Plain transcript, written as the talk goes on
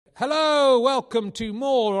Hello, welcome to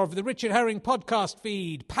more of the Richard Herring podcast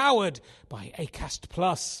feed, powered by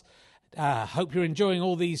Acast+. Hope you're enjoying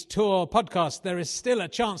all these tour podcasts. There is still a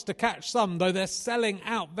chance to catch some, though they're selling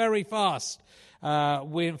out very fast.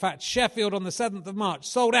 In fact, Sheffield on the 7th of March,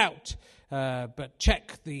 sold out. But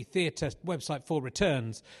check the theatre website for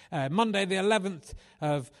returns. Monday the 11th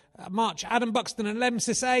of March, Adam Buxton and Lem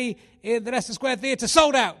Sissay in the Leicester Square Theatre,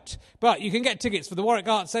 sold out. But you can get tickets for the Warwick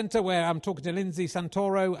Arts Centre, where I'm talking to Lindsay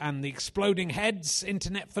Santoro and the Exploding Heads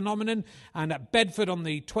internet phenomenon, and at Bedford on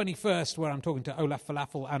the 21st, where I'm talking to Olaf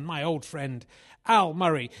Falafel and my old friend Al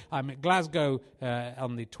Murray. I'm at Glasgow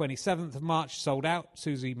on the 27th of March, sold out,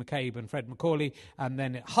 Susie McCabe and Fred McCauley, and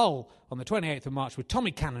then at Hull on the 28th of March with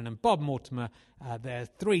Tommy Cannon and Bob Mortimer. There are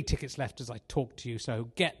 3 tickets left as I talk to you, so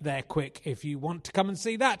get there quick if you want to come and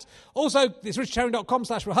see that. Also, it's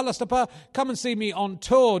richardherring.com/RHLSTP. Come and see me on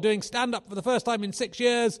tour, doing stand-up for the first time in 6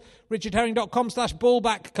 years.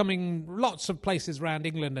 richardherring.com/ballback, coming lots of places around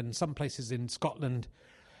England and some places in Scotland.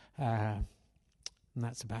 And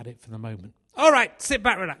that's about it for the moment. All right, sit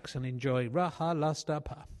back, relax, and enjoy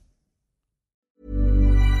RHLSTP.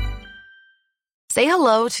 Say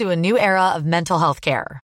hello to a new era of mental health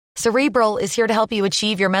care. Cerebral is here to help you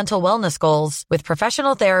achieve your mental wellness goals with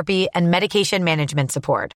professional therapy and medication management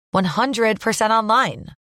support. 100%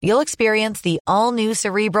 online. You'll experience the all-new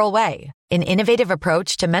Cerebral Way, an innovative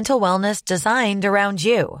approach to mental wellness designed around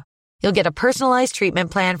you. You'll get a personalized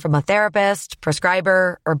treatment plan from a therapist,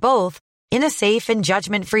 prescriber, or both in a safe and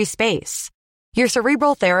judgment-free space. Your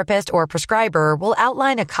Cerebral therapist or prescriber will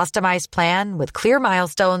outline a customized plan with clear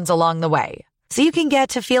milestones along the way, so you can get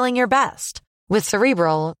to feeling your best. With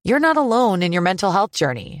Cerebral, you're not alone in your mental health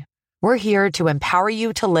journey. We're here to empower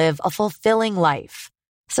you to live a fulfilling life.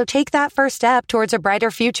 So take that first step towards a brighter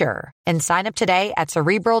future and sign up today at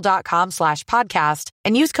Cerebral.com/podcast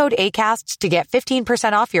and use code ACAST to get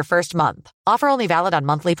 15% off your first month. Offer only valid on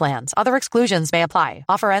monthly plans. Other exclusions may apply.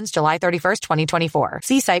 Offer ends July 31st, 2024.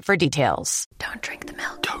 See site for details. Don't drink the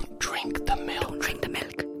milk. Don't drink the milk. Don't drink the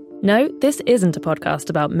milk. No, this isn't a podcast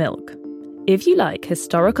about milk. If you like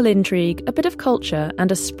historical intrigue, a bit of culture,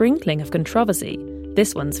 and a sprinkling of controversy,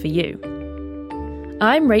 this one's for you.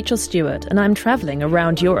 I'm Rachel Stewart, and I'm travelling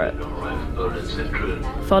around Europe,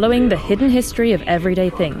 following the hidden history of everyday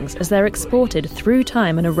things as they're exported through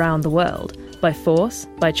time and around the world, by force,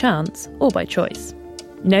 by chance, or by choice.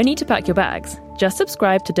 No need to pack your bags. Just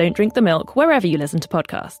subscribe to Don't Drink the Milk wherever you listen to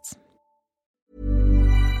podcasts.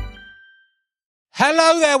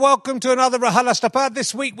 Hello there, welcome to another RHLSTP,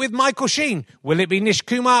 this week with Michael Sheen. Will it be Nish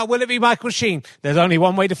Kumar? Will it be Michael Sheen? There's only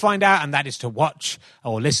one way to find out, and that is to watch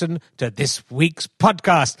or listen to this week's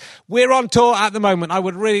podcast. We're on tour at the moment. I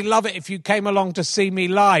would really love it if you came along to see me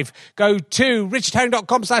live. Go to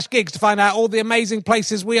richardherring.com/gigs to find out all the amazing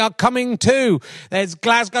places we are coming to. There's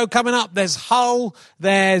Glasgow coming up, there's Hull,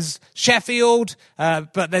 there's Sheffield,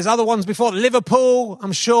 but there's other ones before. Liverpool,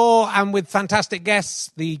 I'm sure, and with fantastic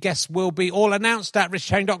guests. The guests will be all announced at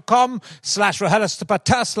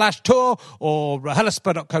richardherring.com/RHLSTP/tour or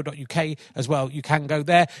rhlstp.co.uk as well. You can go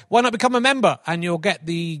there. Why not become a member and you'll get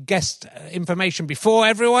the guest information before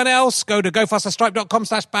everyone else? Go to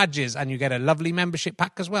gofasterstripe.com/badges and you get a lovely membership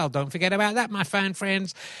pack as well. Don't forget about that, my fan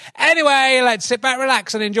friends. Anyway, let's sit back,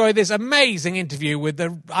 relax and enjoy this amazing interview with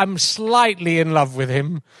I'm slightly in love with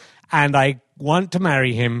him and I want to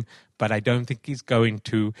marry him, but I don't think he's going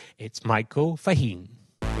to. It's Michael Faheen.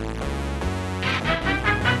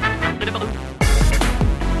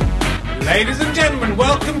 Ladies and gentlemen,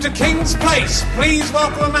 welcome to King's Place. Please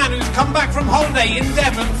welcome a man who's come back from holiday in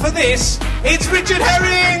Devon for this. It's Richard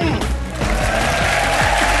Herring!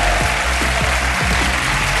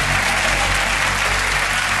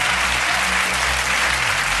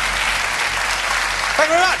 Thank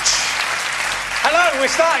you very much. Hello, we're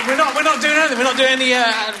starting. We're not doing anything. We're not doing any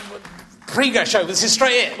pre-go show. This is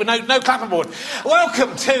straight it with no clapperboard.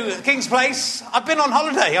 Welcome to King's Place. I've been on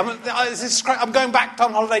holiday. I'm going back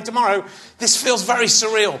on holiday tomorrow. This feels very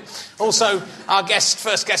surreal. Also, our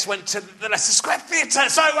first guest went to the Leicester Square Theatre,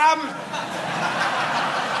 so I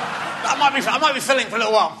might be filling for a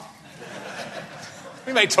little while.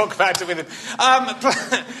 We may talk about it with him.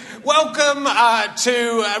 Welcome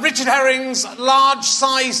to Richard Herring's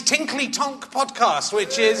large-size Tinkly Tonk podcast,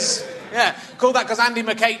 which is... Yeah, called that because Andy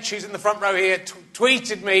McCaich, who's in the front row here,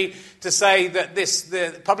 tweeted me to say that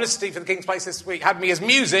the publicity for the King's Place this week had me as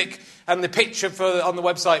music, and the picture on the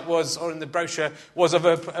website or in the brochure, was of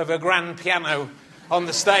a grand piano on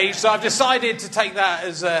the stage. So I've decided to take that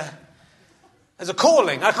as a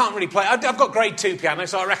calling. I can't really play. I've got grade 2 piano,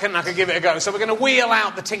 so I reckon I could give it a go. So we're going to wheel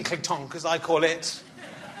out the Tinkly Tonk, as I call it.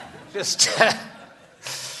 Just...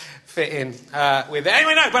 fit in with it.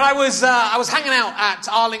 Anyway, no, but I was hanging out at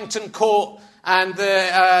Arlington Court and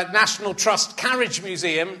the National Trust Carriage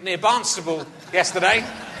Museum near Barnstable yesterday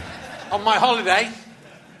on my holiday.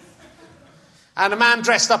 And a man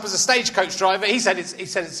dressed up as a stagecoach driver, he said it's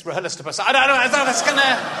RHLSTP. So I don't know if that's going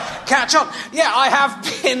to catch on. Yeah, I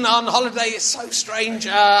have been on holiday. It's so strange.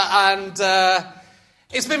 And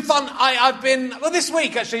it's been fun. I've been... Well, this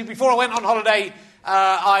week, actually, before I went on holiday,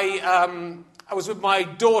 I was with my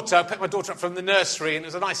daughter. I picked my daughter up from the nursery, and it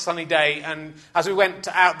was a nice sunny day. And as we went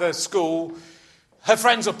out the school, her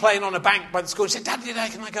friends were playing on a bank by the school. She said, Daddy,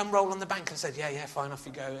 can I go and roll on the bank? I said, yeah, fine, off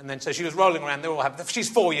you go. And then so she was rolling around. They all have... She's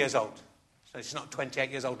 4 years old. So she's not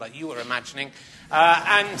 28 years old like you were imagining.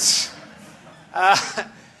 And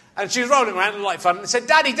she was rolling around and like fun. And they said,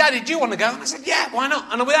 Daddy, do you want to go? And I said, yeah, why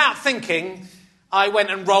not? And without thinking, I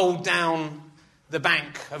went and rolled down the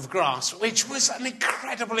bank of grass, which was an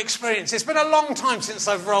incredible experience. It's been a long time since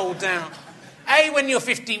I've rolled down. A, when you're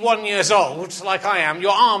 51 years old, like I am,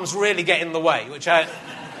 your arms really get in the way, which I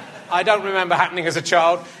don't remember happening as a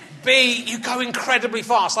child. B, you go incredibly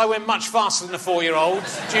fast. I went much faster than a 4-year-old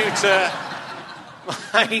due to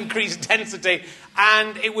my increased density,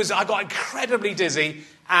 and I got incredibly dizzy,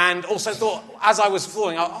 and also thought, as I was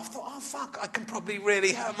falling, I thought, oh fuck, I can probably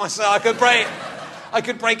really hurt myself. I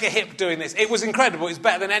could break a hip doing this. It was incredible. It's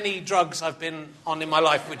better than any drugs I've been on in my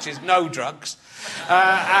life, which is no drugs,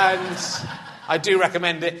 and I do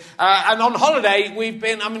recommend it. And on holiday,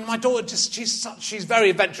 my daughter she's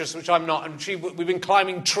very adventurous, which I'm not, and we've been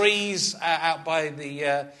climbing trees out by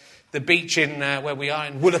the beach in where we are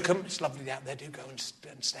in Woolacombe. It's lovely out there. Do go and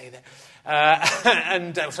stay there.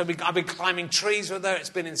 So I've been climbing trees with her. It's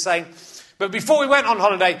been insane. But before we went on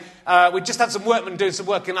holiday, we just had some workmen doing some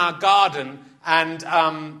work in our garden, and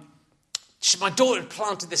my daughter had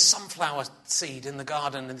planted this sunflower seed in the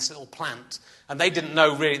garden in this little plant, and they didn't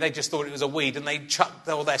know really. They just thought it was a weed, and they chucked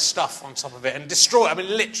all their stuff on top of it and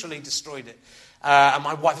literally destroyed it. And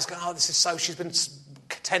my wife is going, oh, this is so... She's been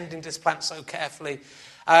tending to this plant so carefully.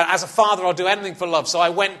 As a father, I'll do anything for love. So I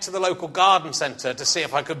went to the local garden centre to see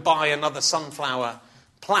if I could buy another sunflower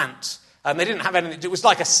plant. And they didn't have anything. It was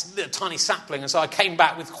like a tiny sapling. And so I came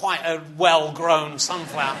back with quite a well-grown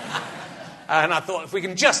sunflower. And I thought, if we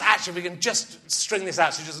can just string this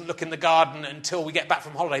out so it doesn't look in the garden until we get back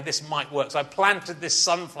from holiday, this might work. So I planted this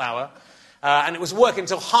sunflower. And it was working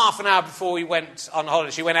until half an hour before we went on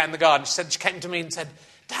holiday. She went out in the garden. She came to me and said,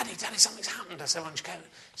 Daddy, something's happened. I said, when she came,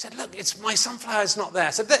 she said, look, it's my sunflower's not there.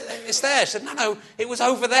 I said, it's there. She said, no, it was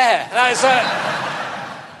over there.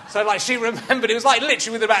 So she remembered. It was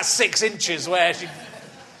literally within about 6 inches where she...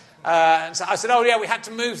 and so I said, oh, yeah, we had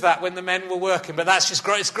to move that when the men were working, but that's just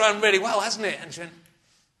it's grown really well, hasn't it? And she went...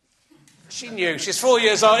 She knew. She's 4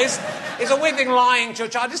 years old. It's a weird thing lying to a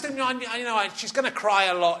child. I just didn't, she's going to cry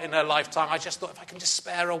a lot in her lifetime. I just thought if I can just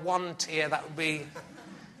spare her one tear, that would be...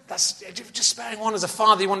 That's just sparing one as a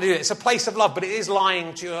father. You want to do it. It's a place of love, but it is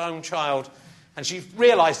lying to your own child. And she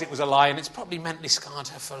realised it was a lie, and it's probably mentally scarred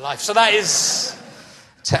her for life. So that is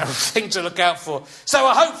a terrible thing to look out for. So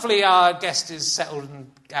hopefully our guest is settled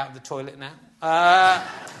and out of the toilet now.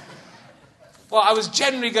 What I was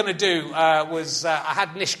generally going to do was I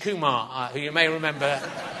had Nish Kumar, who you may remember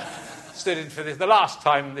stood in for this. The last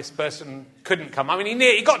time this person couldn't come. I mean,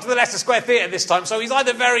 he got to the Leicester Square Theatre this time, so he's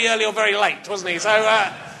either very early or very late, wasn't he? So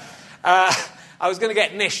I was going to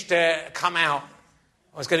get Nish to come out.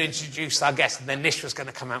 I was going to introduce our guest, and then Nish was going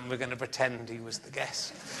to come out, and we were going to pretend he was the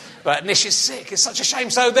guest. But Nish is sick. It's such a shame.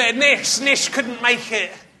 So that Nish couldn't make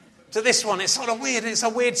it to this one. It's sort of weird. It's a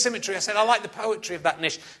weird symmetry. I said, I like the poetry of that,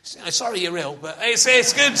 Nish. Sorry you're ill, but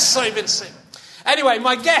it's good. Sorry you've been sick. Anyway,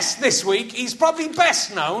 my guest this week, he's probably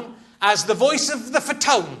best known as the voice of the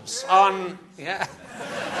Fatones on... Yeah.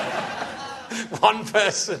 One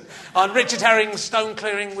person on Richard Herring's Stone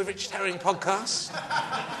Clearing with Richard Herring podcast.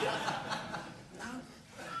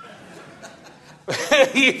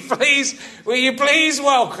 Will you please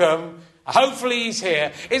welcome, hopefully he's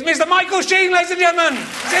here, it's Mr. Michael Sheen, ladies and gentlemen.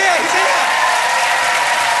 He's here.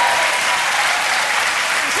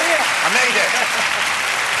 I made it.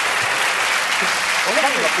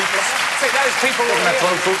 See, those people are going to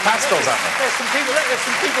throw fruit pastels at me. There's some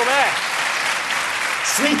people there.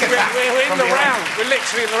 Sneak attack. We're in the round. We're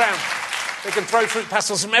literally in the round. They can throw fruit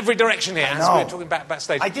pastels from every direction here, as we're talking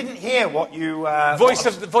backstage. I didn't hear what you... voice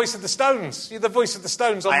of the Stones. You're the voice of the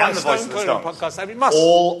Stones on my Stone Clearing podcast. I mean,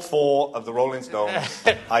 all 4 of the Rolling Stones,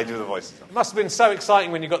 I do the voices. It must have been so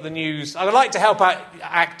exciting when you got the news. I would like to help out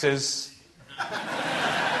actors. And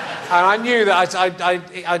I knew that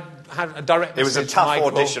I had a direct message. It was a tough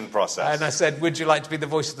audition process. And I said, would you like to be the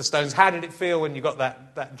voice of the Stones? How did it feel when you got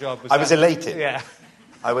that job? I was elated. Yeah.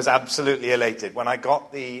 I was absolutely elated. When I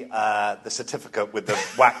got the certificate with the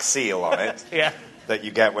wax seal on it that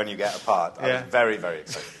you get when you get a part, I was very, very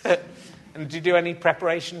excited. And did you do any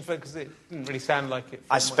preparation for it? Because it didn't really sound like it.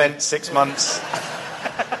 I spent 6 months...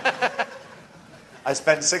 I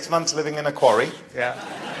spent 6 months living in a quarry. Yeah.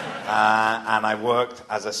 And I worked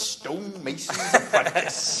as a stonemason's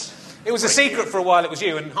apprentice. It was a secret for a while, it was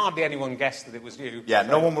you, and hardly anyone guessed that it was you. Yeah,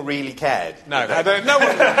 no one really cared. No,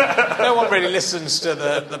 no one really listens to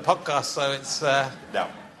the podcast, so it's... No.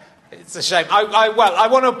 It's a shame. I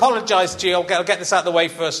want to apologise to you. I'll get this out of the way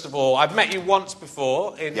first of all. I've met you once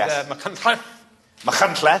before in Machynlleth.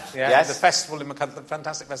 Machynlleth, yes. The festival in Machynlleth,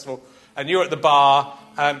 fantastic festival. And you were at the bar.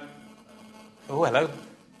 Oh, hello.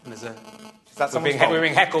 There's a... We're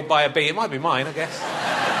being heckled by a bee. It might be mine, I guess.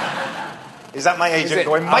 Is that my agent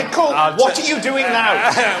going, Michael, what are you doing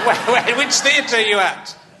now? Which theatre are you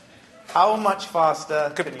at? How much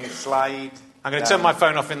faster can you slide? I'm going to turn my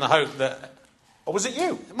phone off in the hope that... Or was it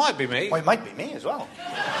you? It might be me. Well, it might be me as well.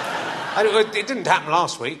 It didn't happen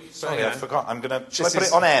last week. Sorry, I forgot. I'm going to... Shall I put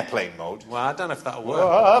it on airplane mode? Well, I don't know if that'll work.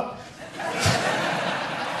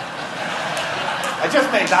 I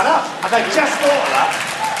just made that up. And I just thought of that.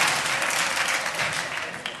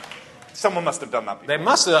 Someone must have done that before. They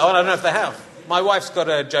must have. I don't know if they have. My wife's got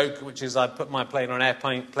a joke, which is I put my plane on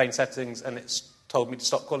airplane settings and it's told me to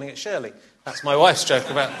stop calling it Shirley. That's my wife's joke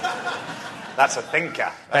about... That's a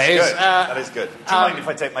thinker. That's good. That is good. Do you mind if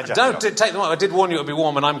I take my jumper off? Don't take them off. I did warn you it would be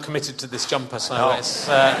warm, and I'm committed to this jumper, so it's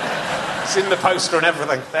in the poster and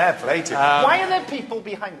everything. Fair play to you. Why are there people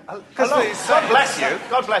behind... Hello. God bless you.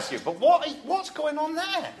 God bless you. But what's going on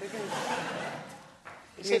there?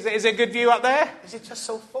 Is it a good view up there? Is it just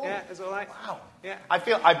so full? Yeah, it's all right. Wow. Yeah. I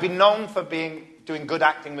feel I've been known for doing good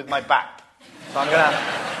acting with my back. So I'm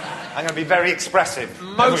going to be very expressive.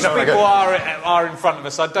 Most people are in front of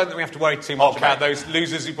us. I don't think we have to worry too much about those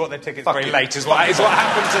losers who bought their tickets very late. Is what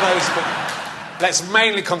happened to those. But let's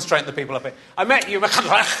mainly concentrate on the people up here. I met you,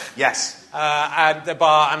 yes, at the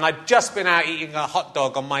bar, and I'd just been out eating a hot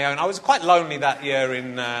dog on my own. I was quite lonely that year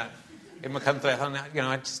in Machynlleth. And,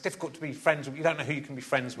 it's difficult to be friends with. You don't know who you can be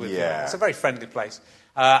friends with. Yeah. It's a very friendly place.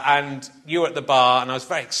 And you were at the bar, and I was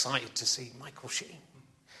very excited to see Michael Sheen.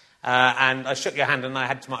 And I shook your hand and I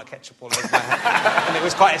had tomato ketchup all over my hand. And it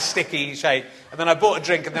was quite a sticky shake. And then I bought a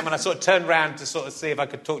drink, and then when I sort of turned round to sort of see if I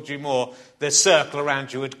could talk to you more, the circle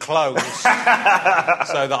around you had closed so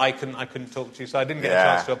that I couldn't talk to you. So I didn't get a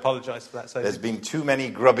chance to apologise for that. So there's been too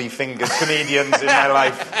many grubby-fingered comedians in my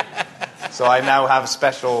life. So I now have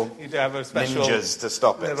special ninjas to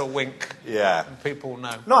stop it. Little wink. Yeah. And people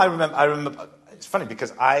know. No, I remember. It's funny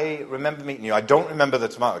because I remember meeting you. I don't remember the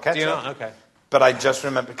tomato ketchup. Do you not? Okay. But I just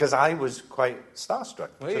remember, because I was quite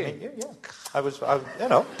starstruck to meet you. Yeah. I was,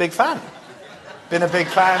 big fan. Been a big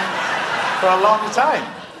fan for a long time.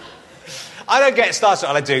 I don't get starstruck.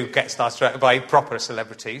 Well, I do get starstruck by proper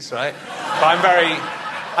celebrities, right? But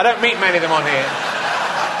I don't meet many of them on here.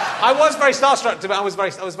 I was very starstruck. I was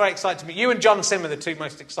very excited to meet you and John Sim are the two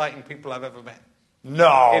most exciting people I've ever met.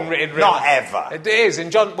 No, in real not life. ever. It is.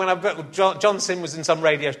 John Sim was in some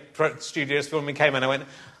radio studios filming, came in, I went...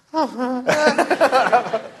 Do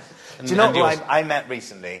you know who I met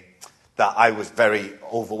recently that I was very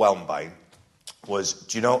overwhelmed by was,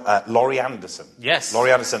 Laurie Anderson? Yes.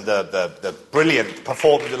 Laurie Anderson, the brilliant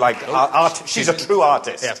performer, she's a true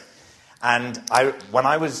artist. Yes. And when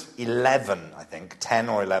I was 11, I think, 10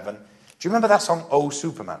 or 11, do you remember that song, Oh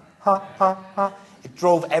Superman? Ha, ha, ha. It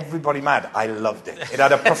drove everybody mad. I loved it. It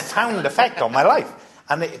had a profound effect on my life.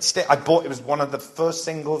 And it was one of the first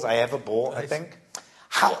singles I ever bought, I think.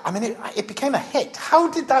 It became a hit. How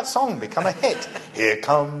did that song become a hit? Here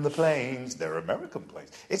come the planes. They're American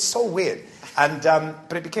planes. It's so weird. And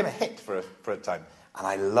but it became a hit for a time. And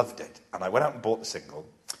I loved it. And I went out and bought the single.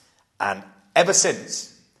 And ever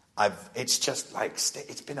since, it's just like,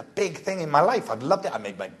 it's been a big thing in my life. I've loved it. I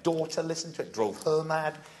made my daughter listen to it, drove her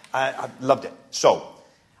mad. I loved it. So,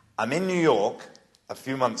 I'm in New York a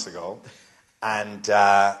few months ago, and...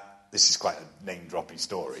 this is quite a name-droppy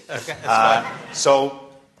story. Okay, that's fine. So,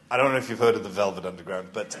 I don't know if you've heard of the Velvet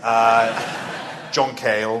Underground, but John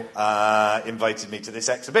Cale invited me to this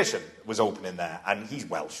exhibition. It was opening there, and he's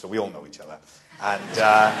Welsh, so we all know each other.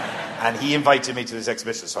 And he invited me to this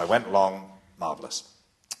exhibition, so I went along, marvellous.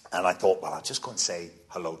 And I thought, well, I'll just go and say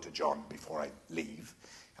hello to John before I leave.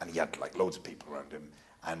 And he had, loads of people around him.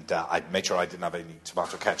 And I made sure I didn't have any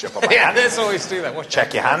tomato ketchup on my hands. Let's always do that.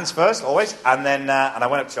 Check your hands first, always. And then and I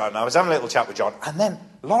went up to John, and I was having a little chat with John. And then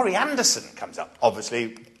Laurie Anderson comes up.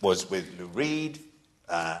 Obviously, was with Lou Reed,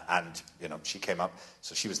 and, she came up,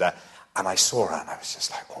 so she was there. And I saw her, and I was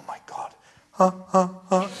just like, oh, my God,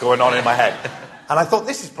 going on in my head. And I thought,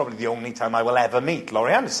 this is probably the only time I will ever meet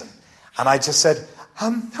Laurie Anderson. And I just said,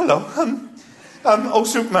 hello, oh,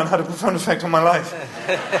 Superman had a profound effect on my life.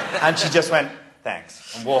 And she just went,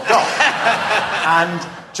 thanks, and walked off. And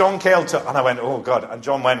John Cale took, and I went, oh, God. And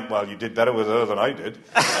John went, well, you did better with her than I did.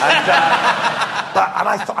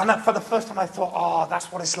 And for the first time, I thought, oh,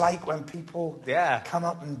 that's what it's like when people come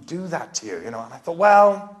up and do that to you, you know. And I thought,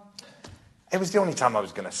 well, it was the only time I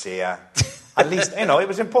was going to see her. At least, you know, it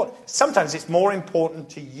was important. Sometimes it's more important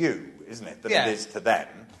to you, isn't it, than it is to them.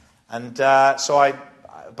 And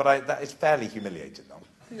it's fairly humiliating, though.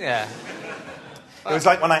 Yeah. It was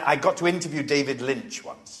like when I got to interview David Lynch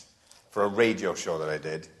once for a radio show that I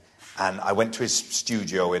did, and I went to his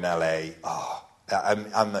studio in LA. Oh,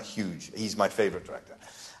 he's my favourite director.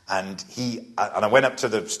 And I went up to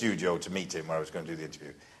the studio to meet him where I was going to do the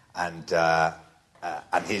interview, and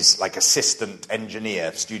his like assistant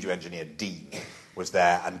engineer, studio engineer, Dean, was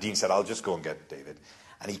there, and Dean said, I'll just go and get David.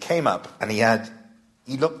 And he came up, and he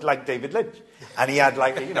looked like David Lynch. And he had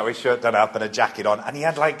like, you know, his shirt done up and a jacket on, and he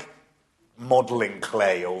had like modelling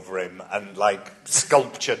clay over him and like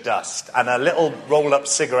sculpture dust and a little roll-up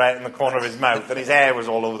cigarette in the corner of his mouth, and his hair was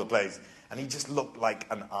all over the place. And he just looked like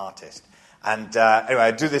an artist. And anyway,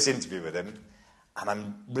 I do this interview with him, and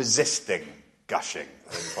I'm resisting gushing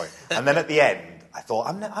at this point. And then at the end, I thought,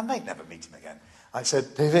 I might never meet him again. I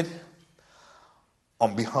said, David,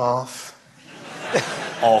 on behalf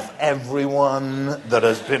of everyone that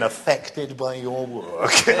has been affected by your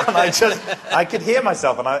work. And I could hear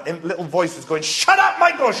myself, and a little voice was going, shut up,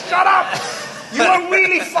 Michael, shut up! You are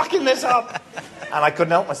really fucking this up! And I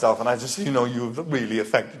couldn't help myself, and I just, you know, you've really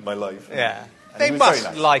affected my life. Yeah. And They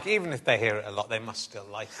must like, even if they hear it a lot, they must still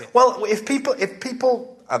like it. Well, if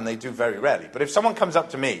people, and they do very rarely, but if someone comes up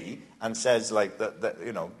to me and says, like, that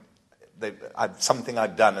you know, something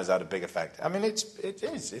I've done has had a big effect, I mean, it's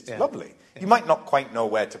lovely. Yeah. You might not quite know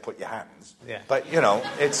where to put your hands, but, you know,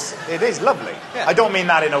 it is lovely. Yeah. I don't mean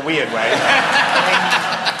that in a weird way. I mean,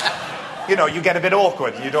 you know, you get a bit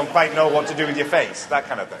awkward and you don't quite know what to do with your face, that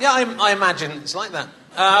kind of thing. Yeah, I imagine it's like that.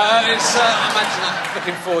 I imagine that,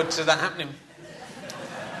 looking forward to that happening.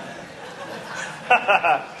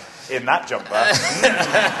 In that jumper.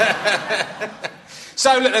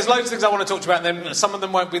 So, look, there's loads of things I want to talk to you about, and then some of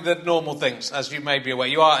them won't be the normal things, as you may be aware.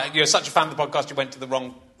 You're such a fan of the podcast, you went to the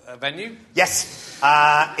wrong venue? Yes.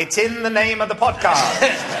 It's in the name of the podcast.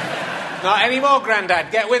 Not anymore,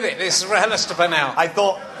 Grandad. Get with it. This is RHLSTP now. I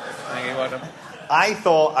thought... Thank you, well done. I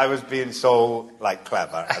thought I was being so, like,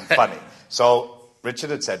 clever and funny. So Richard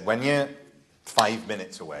had said, when you're 5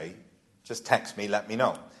 minutes away, just text me, let me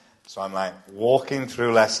know. So I'm, like, walking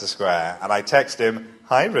through Leicester Square, and I text him,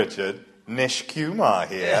 hi, Richard, Nish Kumar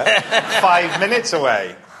here, 5 minutes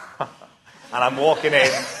away. And I'm walking in,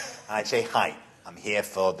 and I say, hi, I'm here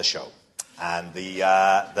for the show. And the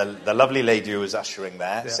lovely lady who was ushering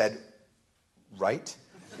there said, right,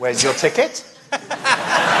 where's your ticket? And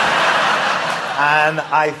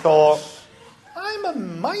I thought, I'm a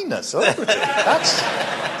minor celebrity.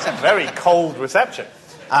 That's a very cold reception.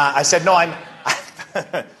 I said, no,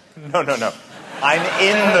 No. I'm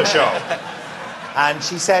in the show. And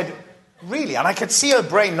she said, really? And I could see her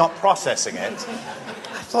brain not processing it.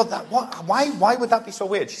 I thought, why would that be so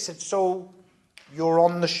weird? She said, so you're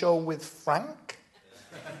on the show with Frank?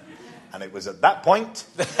 And it was at that point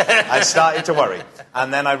I started to worry.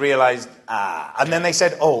 And then I realised, and then they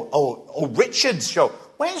said, oh, Richard's show.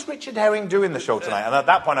 Where's Richard Herring doing the show tonight? And at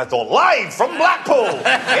that point I thought, live from Blackpool,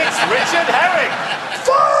 it's Richard Herring.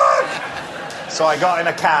 Fuck! So I got in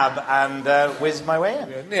a cab and whizzed my way in.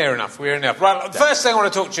 We're near enough. Right, first thing I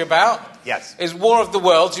want to talk to you about is War of the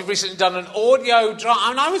Worlds. You've recently done an audio drama. I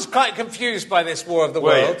mean, I was quite confused by this War of the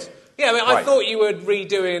Worlds. Yeah, I mean, I thought you were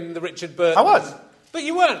redoing the Richard Burton. I was. But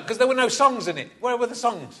you weren't, because there were no songs in it. Where were the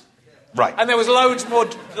songs? Right. And there was loads more,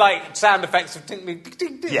 like, sound effects of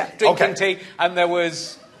drinking tea, and there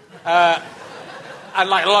was... and,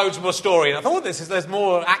 like, loads more story. And I thought, there's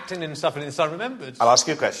more acting and stuff in this I remembered. I'll ask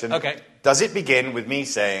you a question. Okay. Does it begin with me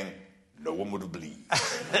saying, no one would have believed?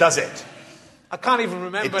 Does it? I can't even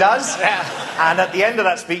remember. It does? Yeah. And at the end of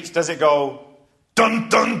that speech, does it go, dun,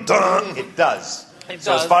 dun, dun? It does.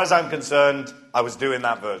 So as far as I'm concerned, I was doing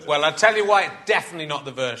that version. Well, I'll tell you why it's definitely not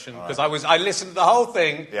the version, because I listened to the whole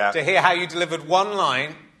thing to hear how you delivered one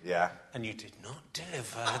line. Yeah. And you did not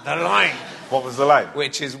deliver the line. What was the line?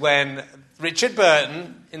 Which is when Richard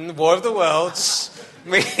Burton, in the War of the Worlds,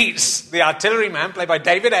 meets the artilleryman, played by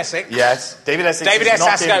David Essex. Yes, David Essex is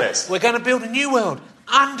not in this. We're going to build a new world,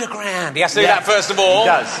 underground. He has to do that first of all.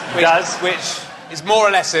 He does. Which is more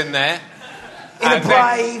or less in there. In a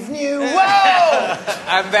brave new world!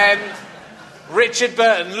 And then Richard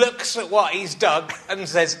Burton looks at what he's dug and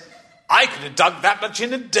says, I could have dug that much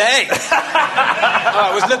in a day.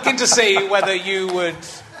 I was looking to see whether you would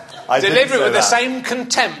deliver it with the same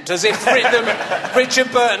contempt as if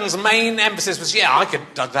Richard Burton's main emphasis was, I could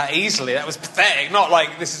have dug that easily. That was pathetic. Not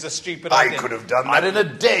like, this is a stupid idea. I could have done that in a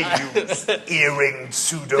day, you earring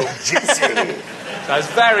pseudo-gypsy. So I was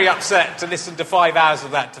very upset to listen to 5 hours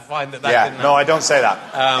of that to find that didn't happen. No, I don't say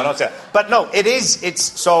that. I don't say that. But no,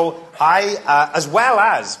 so I, as well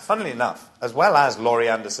as, funnily enough, as well as Laurie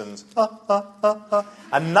Anderson's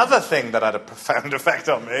another thing that had a profound effect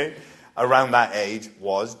on me around that age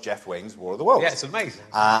was Jeff Wayne's War of the Worlds. Yeah, it's amazing.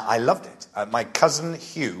 I loved it. My cousin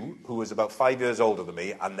Hugh, who was about 5 years older than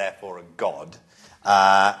me, and therefore a god,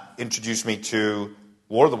 introduced me to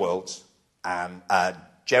War of the Worlds and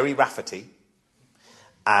Jerry Rafferty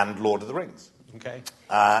and Lord of the Rings. Okay.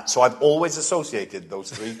 So I've always associated those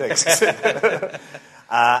three things.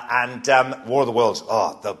 And War of the Worlds,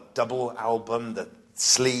 the double album, the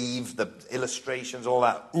sleeve, the illustrations, all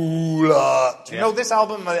that. Ooh la. Do you know this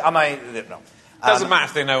album? No. Doesn't matter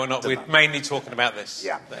if they know or not. We're mainly talking about this.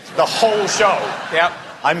 Yeah. The whole show. Yep.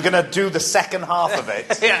 I'm going to do the second half of it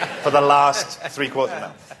for the last 3/4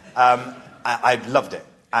 now. I loved it.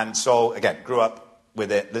 And so, again, grew up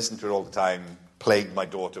with it, listened to it all the time, plagued my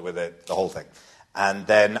daughter with it, the whole thing. And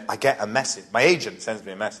then I get a message. My agent sends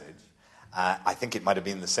me a message. I think it might have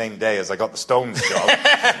been the same day as I got the Stones job.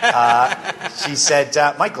 She said,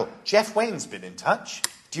 Michael, Jeff Wayne's been in touch.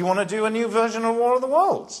 Do you want to do a new version of War of the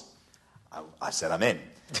Worlds? I said, I'm in.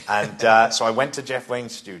 And so I went to Jeff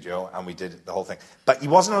Wayne's studio and we did the whole thing. But he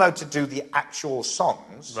wasn't allowed to do the actual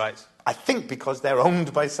songs. Right. I think because they're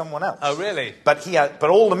owned by someone else. Oh, really? But but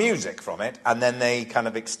all the music from it, and then they kind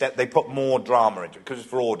of they put more drama into it because it's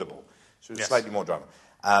for Audible. So it's slightly more drama.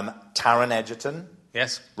 Taron Egerton.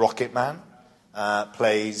 Yes. Rocket Man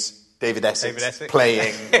plays David Essex.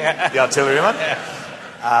 Playing the artilleryman.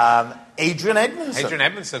 Yeah. Adrian Edmondson. Adrian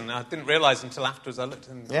Edmondson. I didn't realise until afterwards I looked.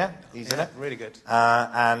 Yeah, he's in it. Really good.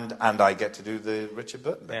 And I get to do the Richard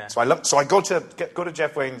Burton bit. Yeah. So I go to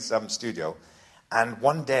Jeff Wayne's studio, and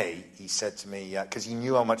one day he said to me, because he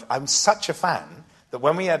knew how much I'm such a fan, that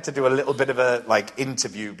when we had to do a little bit of a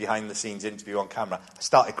interview, behind the scenes interview on camera, I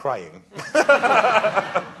started crying.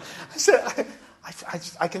 I said,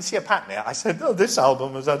 I can see a pattern here. I said, this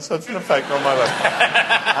album has had such an effect on my life.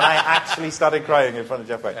 And I actually started crying in front of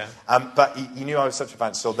Jeff Wayne. Yeah. But he knew I was such a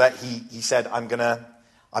fan, so that he said, I've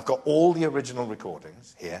got all the original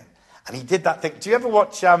recordings here. And he did that thing. Do you ever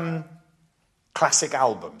watch classic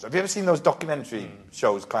albums? Have you ever seen those documentary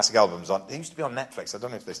shows, classic albums? They used to be on Netflix. I don't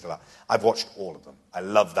know if they still are. I've watched all of them. I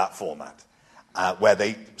love that format. Where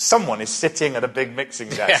someone is sitting at a big mixing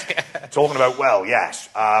desk talking about,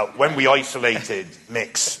 when we isolated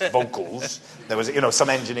mix vocals, there was, some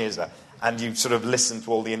engineers there, and you sort of listen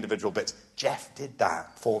to all the individual bits. Jeff did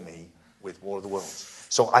that for me with War of the Worlds.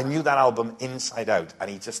 So I knew that album inside out, and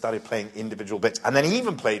he just started playing individual bits. And then he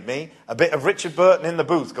even played me a bit of Richard Burton in the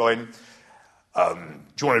booth going, do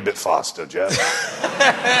you want it a bit faster, Jeff?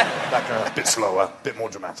 That kind of, a bit slower, a bit more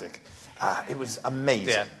dramatic. It was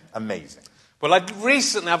amazing, amazing. Well, I'd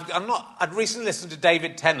recently listened to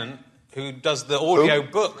David Tennant, who does the audio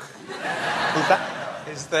book. Who's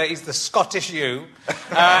that? He's the Scottish U.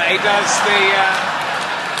 He does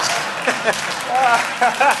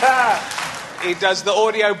he does the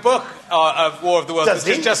audio book of War of the Worlds,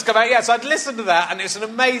 which has just come out. Yeah, so I'd listened to that, and it's an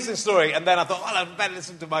amazing story. And then I thought, I'd better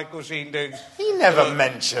listen to Michael Sheen doing... He never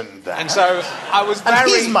mentioned that. And so I was very... And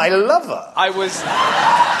he's my lover. I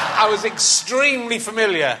was extremely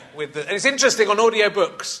familiar with the... And it's interesting, on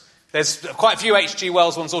audiobooks, there's quite a few H.G.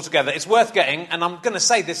 Wells ones altogether. It's worth getting, and I'm going to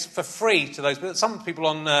say this for free to those people. Some people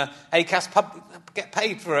on Acast get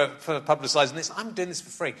paid for publicising this. I'm doing this for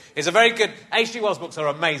free. It's a very good... H.G. Wells books are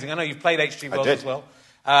amazing. I know you've played H.G. Wells as well.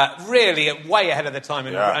 Really, way ahead of their time.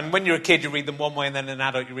 And when you're a kid, you read them one way, and then an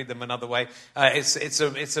adult, you read them another way.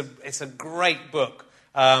 It's a great book.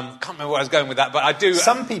 Can't remember where I was going with that, but I do...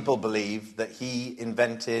 Some people believe that he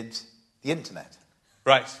invented the internet.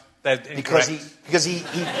 Right. Because he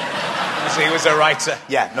was a writer.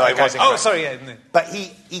 Yeah, no, it wasn't. Oh, sorry, yeah. But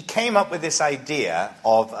he came up with this idea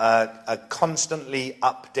of a constantly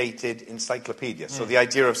updated encyclopedia. So the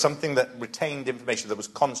idea of something that retained information that was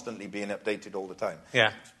constantly being updated all the time.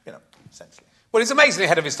 Yeah. Essentially. Well, it's amazingly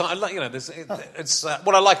ahead of his time. It's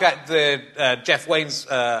what I like about the Jeff Wayne's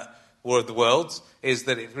War of the Worlds is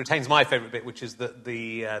that it retains my favourite bit, which is that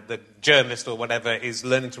the journalist or whatever is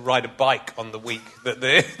learning to ride a bike on the week that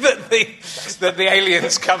the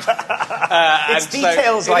aliens come. It's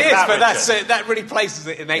details like that, but that really places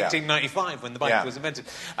it in 1895 when the bike was invented.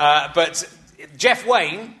 But Jeff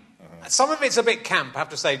Wayne Some of it's a bit camp, I have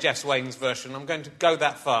to say, Jeff Wayne's version. I'm going to go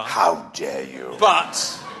that far. How dare you?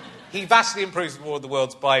 But he vastly improves War of the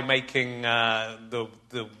Worlds by making the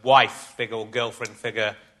wife figure or girlfriend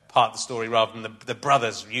figure part of the story rather than the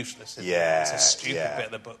brothers useless. Yeah. It's a stupid bit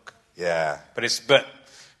of the book. Yeah. But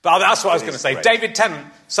that's what I was going to say. Great. David Tennant,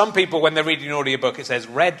 some people, when they're reading an audiobook, it says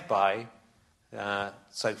read by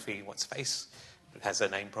Sophie, what's-face? It has her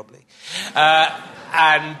name, probably.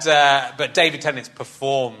 But David Tennant's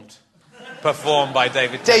performed by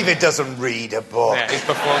David Tennant. David doesn't read a book. Yeah, he's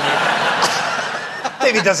performing.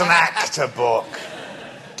 David doesn't act a book.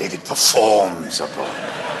 David performs a book.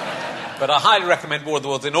 But I highly recommend War of the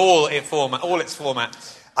Worlds in all its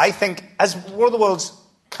formats. I think, as War of the Worlds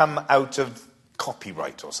come out of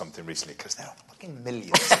copyright or something recently, because there are fucking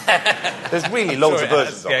millions. There's really loads of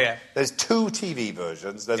versions of it. Yeah. There's 2 TV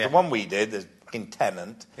versions. There's the one we did. There's fucking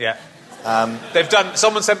Tennant. Yeah.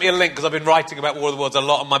 Someone sent me a link, because I've been writing about War of the Worlds a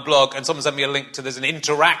lot on my blog, and someone sent me a link to, there's an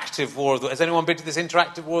interactive War of the Worlds. Has anyone been to this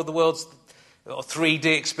interactive War of the Worlds 3D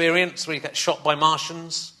experience where you get shot by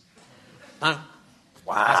Martians? No?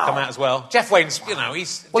 Wow. That's come out as well. Jeff Wayne's,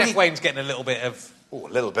 Wayne's getting a little bit of... Ooh, a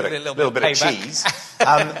little bit of payback. cheese.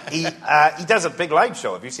 He does a big live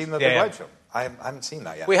show. Have you seen the big live show? I haven't seen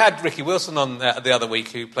that yet. We had Ricky Wilson on the other week,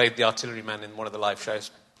 who played the artilleryman in one of the live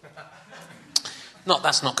shows.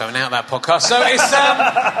 That's not going out, that podcast. So it's,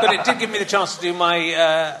 but it did give me the chance to do my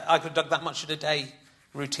I could have dug that much in a day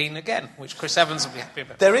routine again, which Chris Evans will be happy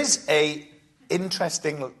about. There is a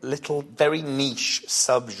interesting little, very niche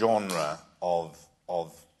subgenre of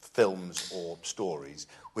films or stories,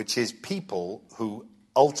 which is people who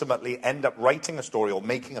ultimately end up writing a story or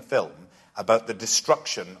making a film about the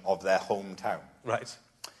destruction of their hometown. Right.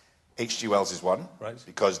 H.G. Wells is one, right?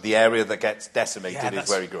 Because the area that gets decimated is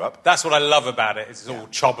where he grew up. That's what I love about it. It's all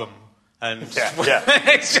Chobham. And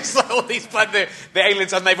it's just like all these the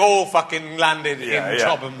aliens, and they've all fucking landed in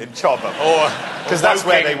Chobham. In Chobham. Because that's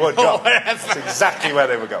where they would go. That's exactly where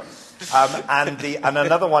they would go. And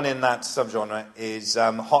another one in that subgenre is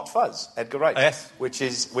Hot Fuzz, Edgar Wright, which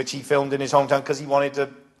he filmed in his hometown because he wanted to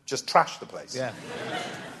just trash the place. Yeah.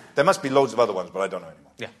 There must be loads of other ones, but I don't know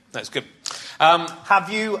anymore. Yeah, that's good.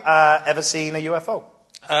 Have you ever seen a UFO?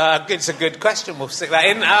 It's a good question. We'll stick that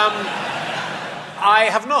in. I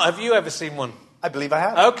have not. Have you ever seen one? I believe I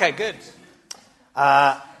have. Okay, good.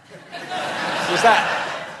 Was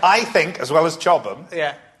that? I think, as well as Chobham.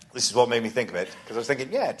 Yeah. This is what made me think of it, because I was thinking,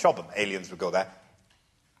 Chobham, aliens would go there.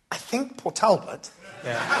 I think Port Talbot,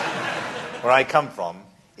 where I come from,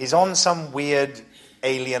 is on some weird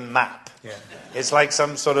alien map. Yeah. It's like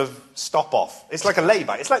some sort of stop-off. It's like a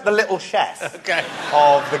lay-by. It's like the little chef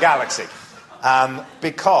of the galaxy.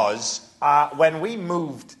 Because when we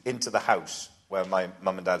moved into the house where my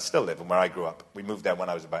mum and dad still live and where I grew up, we moved there when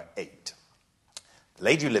I was about 8. The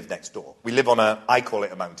lady who lived next door, we live on I call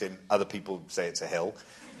it a mountain, other people say it's a hill.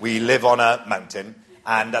 We live on a mountain,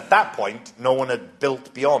 and at that point, no one had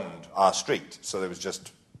built beyond our street, so there was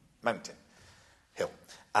just mountain, hill.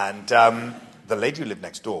 And the lady who lived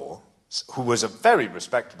next door, who was a very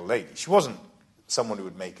respectable lady, she wasn't someone who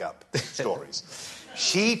would make up stories.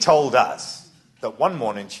 She told us that one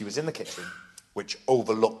morning she was in the kitchen, which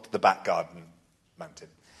overlooked the back garden mountain,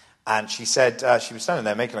 and she said she was standing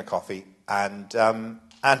there making a coffee, and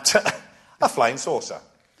a flying saucer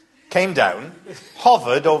came down,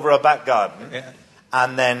 hovered over a back garden,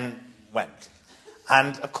 and then went.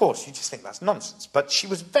 And of course, you just think that's nonsense. But she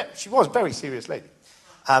was a very serious lady.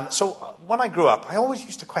 So when I grew up, I always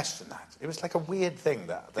used to question that. It was like a weird thing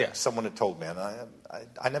that someone had told me, and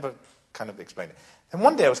I never kind of explained it. And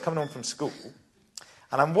one day I was coming home from school,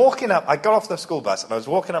 and I'm walking up. I got off the school bus, and I was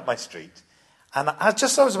walking up my street, and I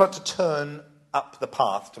was about to turn up the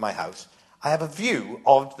path to my house. I have a view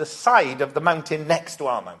of the side of the mountain next to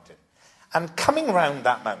our mountain. And coming round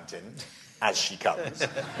that mountain, as she comes,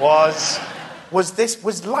 was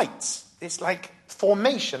lights. This like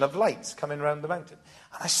formation of lights coming round the mountain.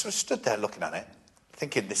 And I sort of stood there looking at it,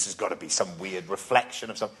 thinking this has got to be some weird reflection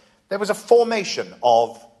of something. There was a formation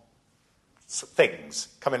of things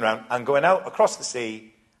coming round and going out across the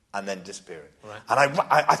sea and then disappearing. Right. And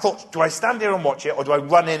I thought, do I stand here and watch it, or do I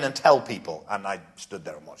run in and tell people? And I stood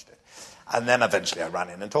there and watched it. And then eventually I ran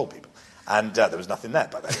in and told people. And there was nothing there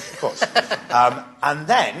by then, of course. And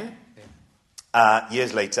then,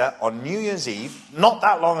 years later, on New Year's Eve, not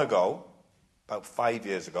that long ago, about 5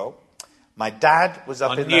 years ago, my dad was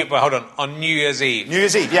up on New Year's Eve. New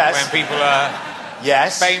Year's Eve, yes. When people are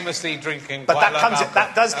famously drinking but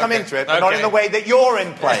that does come into it, but not in the way that you're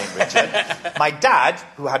implying, Richard. My dad,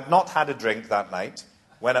 who had not had a drink that night,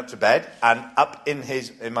 went up to bed, and up in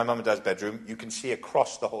my mum and dad's bedroom, you can see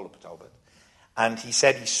across the whole of Port Talbot. And he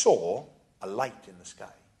said he saw a light in the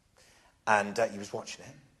sky. And he was watching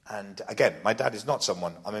it. And again, my dad is not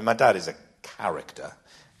someone... I mean, my dad is a character,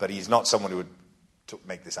 but he's not someone who would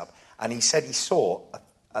make this up. And he said he saw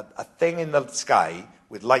a thing in the sky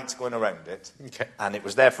with lights going around it, and it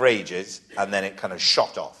was there for ages, and then it kind of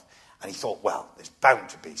shot off. And he thought, well, there's bound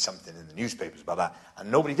to be something in the newspapers about that. And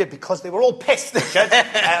nobody did, because they were all pissed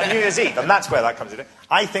at New Year's Eve. And that's where that comes in.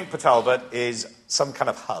 I think Port Talbot is some kind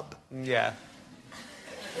of hub. Yeah.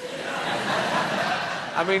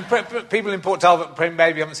 I mean, people in Port Talbot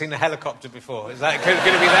maybe haven't seen a helicopter before. Is that going to be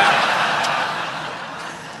that?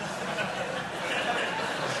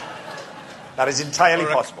 That is entirely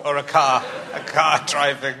possible. Or a car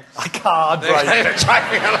driving. A car driving.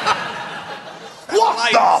 Driving along.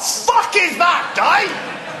 What the fuck is that, guy?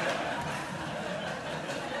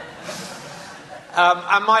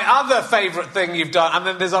 And my other favourite thing you've done, and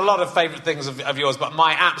then there's a lot of favourite things of yours, but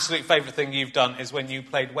my absolute favourite thing you've done is when you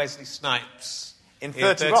played Wesley Snipes in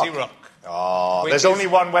 30 Rock. Oh, there's only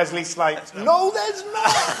one Wesley Snipes. No, there's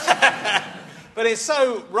not. But it's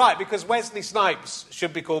so right, because Wesley Snipes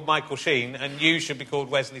should be called Michael Sheen, and you should be called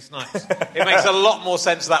Wesley Snipes. It makes a lot more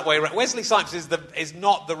sense that way. Wesley Snipes is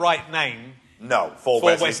not the right name. No, for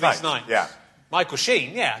Wesley Snipes. Yeah. Michael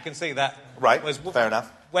Sheen, yeah, I can see that. Right, fair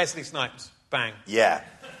enough. Wesley Snipes, bang. Yeah,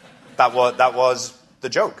 that was the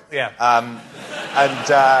joke. Yeah.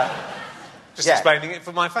 Just explaining it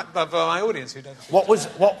for my audience who don't. What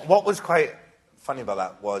was quite funny about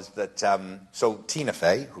that was that so Tina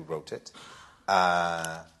Fey, who wrote it,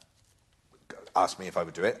 asked me if I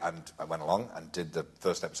would do it, and I went along and did the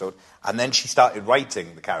first episode, and then she started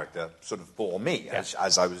writing the character sort of for me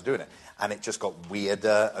as I was doing it, and it just got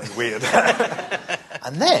weirder and weirder.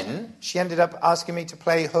 And then she ended up asking me to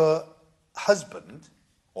play her husband,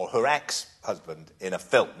 or her ex-husband, in a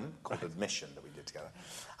film called Admission that we did together.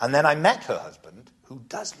 And then I met her husband, who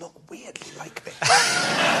does look weirdly like me.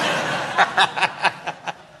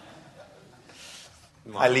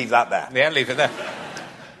 I leave that there. Yeah, leave it there.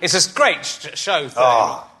 It's a great show.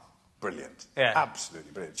 Oh, brilliant. Yeah.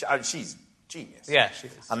 Absolutely brilliant. She's genius. Yeah, she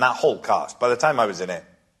is. And that whole cast, by the time I was in it,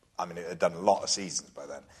 I mean, it had done a lot of seasons by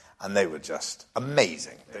then, and they were just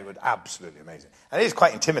amazing. They were absolutely amazing. And it is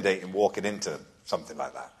quite intimidating walking into something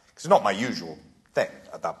like that, because it's not my usual thing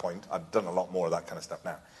at that point. I've done a lot more of that kind of stuff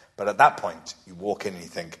now. But at that point, you walk in and you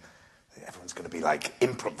think, everyone's going to be like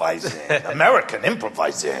improvising, American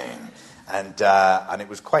improvising. And it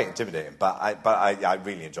was quite intimidating, but I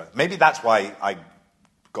really enjoyed it. Maybe that's why I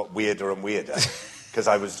got weirder and weirder, because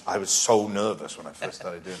I was so nervous when I first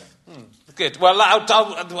started doing it. Good. Well,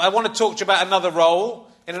 I want to talk to you about another role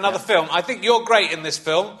in another film. I think you're great in this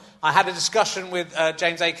film. I had a discussion with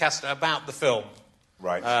James Acaster about the film.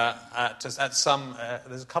 Right. There's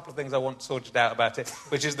a couple of things I want sorted out about it,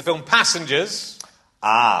 which is the film Passengers.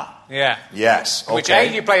 Ah. Yeah. Yes. Okay.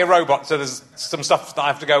 Which, you play a robot, so there's some stuff that I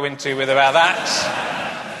have to go into with about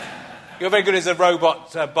that. You're very good as a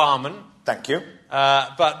robot barman. Thank you.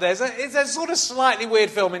 But it's a sort of slightly weird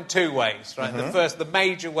film in two ways, right? Mm-hmm. The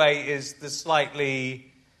major way is the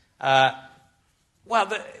slightly... the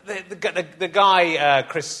guy,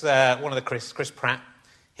 Chris Pratt,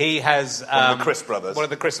 he has... one of the Chris brothers. One of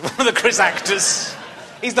the Chris actors.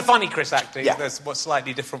 He's the funny Chris actor. Yeah. There's a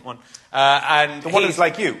slightly different one. And the one who's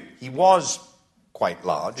like you. He was quite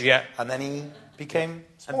large. Yeah. And then he became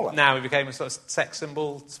smaller. And now he became a sort of sex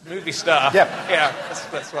symbol movie star. Yeah. Yeah,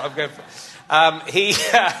 that's what I'm going for.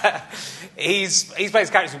 He's playing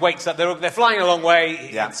this character who wakes up. They're flying a long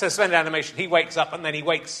way. Yeah. It's suspended animation. He wakes up, and then he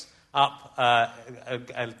wakes up a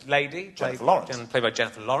lady played by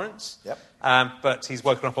Jennifer Lawrence. Yep. But he's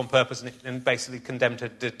woken up on purpose and basically condemned her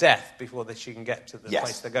to death before she can get to the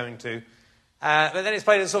place they're going to. But then it's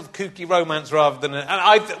played as sort of kooky romance rather than...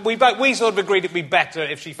 we sort of agreed it'd be better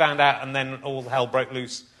if she found out and then all hell broke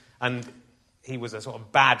loose and he was a sort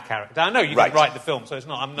of bad character. I know you didn't write the film, so it's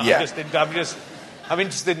not... I'm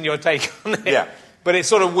interested in your take on it. Yeah. But it's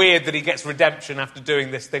sort of weird that he gets redemption after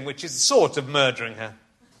doing this thing, which is sort of murdering her.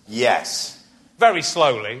 Yes. Very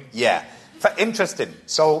slowly. Yeah. Interesting.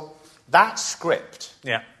 So that script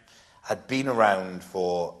had been around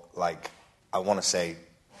for, I want to say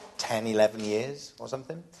 10, 11 years or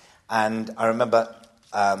something. And I remember,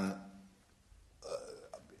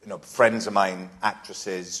 friends of mine,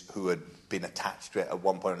 actresses who had been attached to it at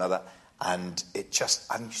one point or another, and you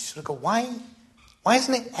sort of go, why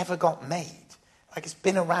hasn't it ever got made? Like, it's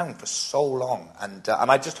been around for so long. And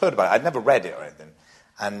I just heard about it. I'd never read it or anything.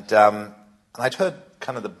 And I'd heard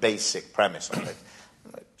kind of the basic premise of it.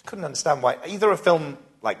 I couldn't understand why. Either a film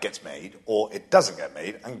gets made, or it doesn't get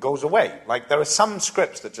made and goes away. Like, there are some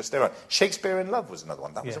scripts that just stay around. Shakespeare in Love was another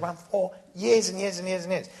one. That was around for years and years and years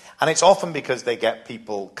and years. And it's often because they get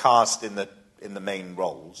people cast in the main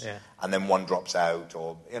roles, and then one drops out,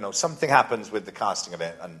 or, something happens with the casting of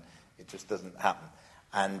it, and it just doesn't happen.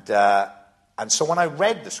 And so when I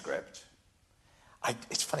read the script,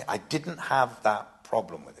 it's funny, I didn't have that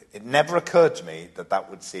problem with it. It never occurred to me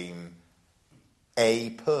that would seem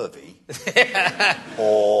A, pervy,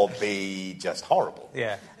 or B, just horrible.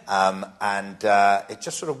 Yeah. And it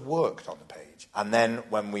just sort of worked on the page. And then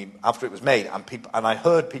after it was made, and I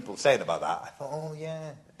heard people saying about that, I thought, oh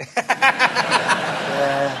yeah,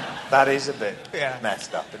 that is a bit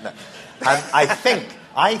messed up, isn't it? And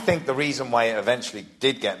I think the reason why it eventually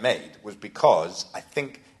did get made was because I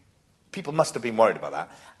think people must have been worried about that.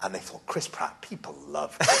 And they thought, Chris Pratt, people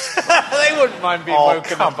love Chris Pratt. They wouldn't mind being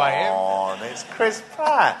woken up by him. Come on, it's Chris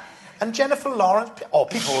Pratt. And Jennifer Lawrence,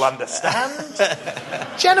 people will understand.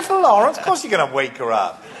 Jennifer Lawrence, of course you're going to wake her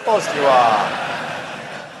up. Of course you are.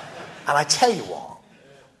 And I tell you what,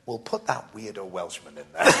 we'll put that weirdo Welshman in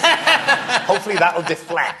there. Hopefully that'll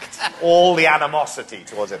deflect all the animosity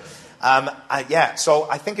towards him. So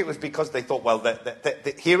I think it was because they thought, well,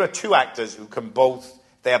 here are two actors who can both...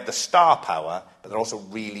 They have the star power, but they're also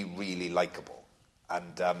really, really likeable.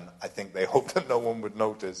 And I think they hoped that no one would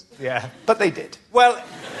notice. Yeah. But they did. Well,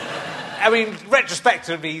 I mean,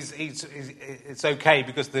 retrospectively, it's okay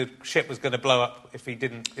because the ship was going to blow up if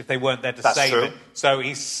they weren't there to save it. So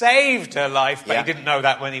he saved her life, but he didn't know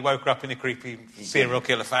that when he woke her up in a creepy serial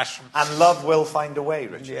killer fashion. And love will find a way,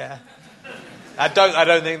 Richard. Yeah. I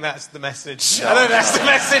don't think that's the message. No. I don't think that's the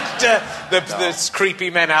message to the creepy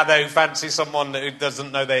men out there who fancy someone who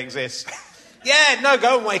doesn't know they exist. Yeah, no,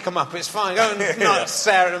 go and wake them up. It's fine. Go and not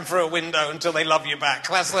stare at them through a window until they love you back.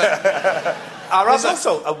 That's There's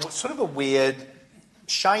also sort of a weird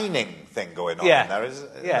Shining thing going on in there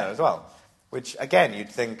as well. Which, again, you'd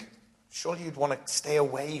think, surely you'd want to stay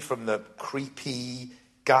away from the creepy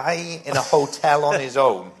guy in a hotel on his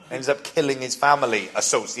own. Ends up killing his family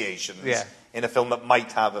associations. Yeah. In a film that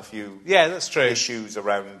might have a few that's true. Issues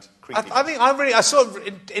around creepy. I think I sort of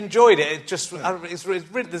enjoyed it. It just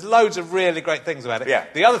there's loads of really great things about it. Yeah.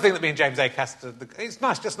 The other thing that me and James Acaster, it's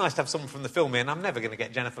nice to have someone from the film in. I'm never going to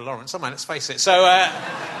get Jennifer Lawrence. Let's face it. So,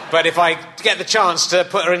 but if I get the chance to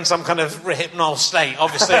put her in some kind of hypnol state,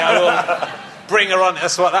 obviously I will bring her on.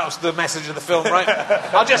 That was the message of the film, right?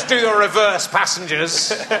 I'll just do the reverse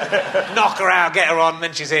Passengers, knock her out, get her on,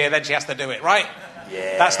 then she's here, then she has to do it, right?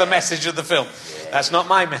 Yeah. That's the message of the film. Yeah. That's not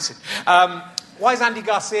my message. Why is Andy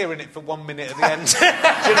Garcia in it for 1 minute at the end?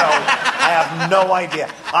 I have no idea.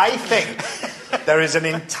 I think there is an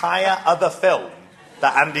entire other film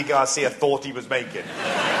that Andy Garcia thought he was making.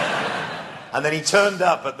 And then he turned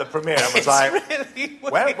up at the premiere and was really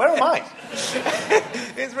where am I?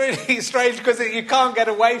 It's really strange because you can't get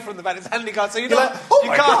away from the fact it's Andy Garcia. You're like, oh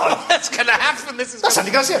my God. What's going to happen? That's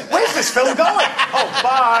Andy Garcia. Where's this film going?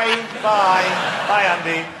 Bye,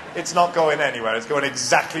 Andy. It's not going anywhere. It's going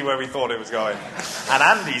exactly where we thought it was going. And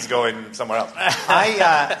Andy's going somewhere else.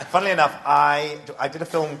 Funnily enough, I did a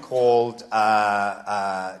film called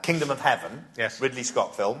Kingdom of Heaven. Yes. Ridley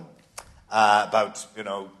Scott film. About,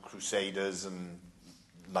 crusaders and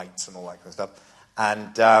knights and all that kind of stuff.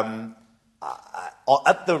 And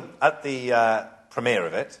at the premiere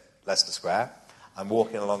of it, Leicester Square, I'm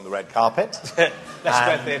walking along the red carpet. Leicester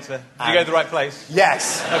Square Theatre. Did you go to the right place?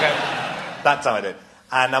 Yes. Okay. That time I did.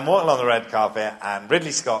 And I'm walking along the red carpet, and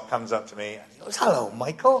Ridley Scott comes up to me and he goes, "Hello,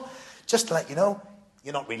 Michael. Just to let you know,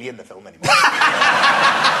 you're not really in the film anymore."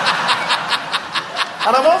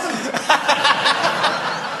 And I wasn't.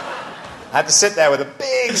 I had to sit there with a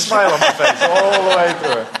big smile on my face all the way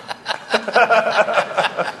through it.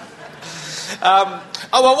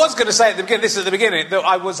 I was going to say at the beginning, that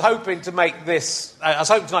I was hoping to make this... I was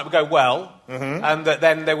hoping tonight would go well, and that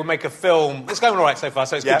then they would make a film... It's going all right so far,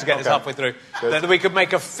 so it's good to get this halfway through. That we could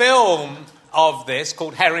make a film of this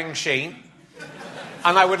called Herring Sheen,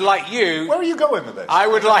 and I would like you... Where are you going with this? I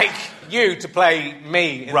would like you to play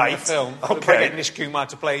me in the film. Okay. Bring in Nish Kumar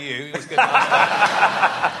to play you. It was good.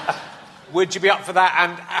 Would you be up for that?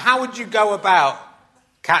 And how would you go about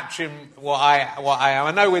capturing what I am?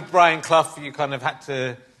 I know with Brian Clough, you kind of had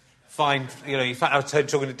to find, I was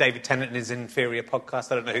talking to David Tennant in his Inferior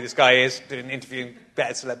podcast. I don't know who this guy is, interviewing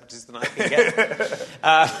better celebrities than I can get.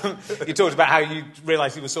 You talked about how you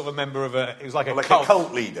realised he was sort of a member of he was like a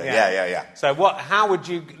cult leader. Yeah. So how would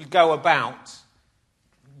you go about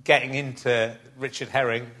getting into Richard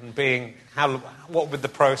Herring and what would the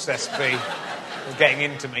process be of getting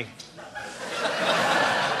into me?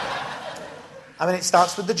 I mean, it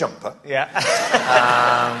starts with the jumper. Yeah.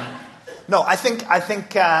 No, I think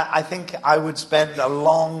I would spend a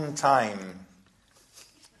long time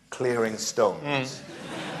clearing stones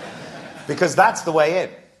because that's the way in.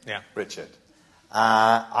 Yeah. Richard.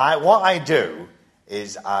 What I do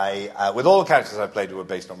is with all the characters I played who were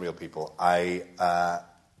based on real people,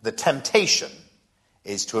 the temptation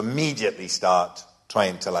is to immediately start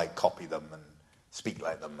trying to like copy them and speak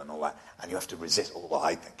like them and all that, and you have to resist. Well,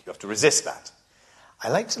 I think you have to resist that. I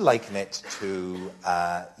like to liken it to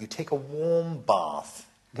you take a warm bath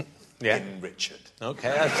in Richard. Okay,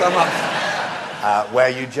 that's sum up. Where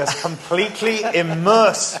you just completely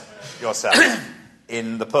immerse yourself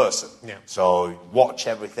in the person. Yeah. So watch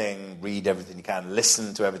everything, read everything you can,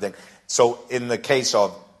 listen to everything. So in the case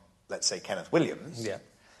of, let's say, Kenneth Williams,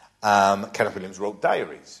 Kenneth Williams wrote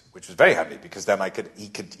diaries, which was very handy because then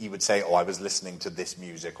he would say, I was listening to this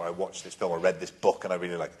music, or I watched this film, or read this book, and I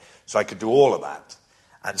really liked it. So I could do all of that.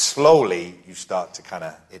 And slowly you start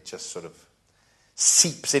to it just sort of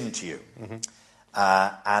seeps into you.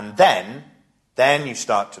 And then you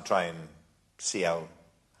start to try and see how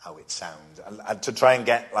it sounds. And to try and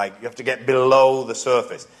get, you have to get below the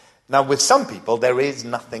surface. Now, with some people, there is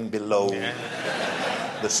nothing below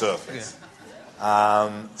the surface.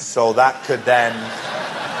 So that could then...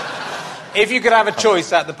 If you could have a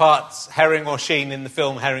choice at the parts Herring or Sheen in the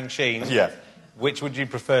film Herring Sheen, which would you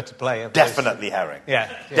prefer to play? Definitely Herring. Yeah.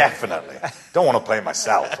 Definitely. Don't want to play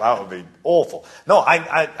myself. That would be awful. No,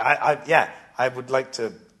 I would like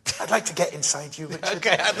to... I'd like to get inside you, Richard.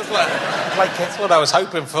 Okay, that's what I was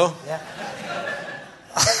hoping for. Yeah.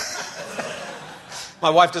 My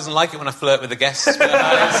wife doesn't like it when I flirt with the guests, but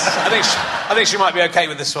I think she might be okay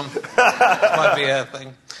with this one. Might be a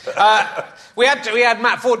thing. We had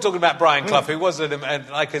Matt Ford talking about Brian Clough, who was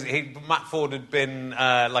Matt Ford had been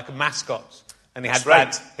like a mascot. And he had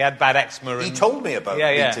bad eczema. He told me about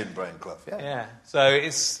meeting Brian Clough. Yeah. So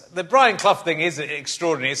the Brian Clough thing is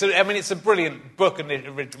extraordinary. It's a brilliant book, isn't it?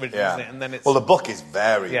 And then the book is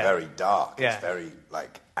very, very dark. Yeah. It's very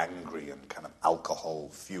angry and kind of alcohol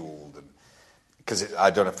fueled, and because I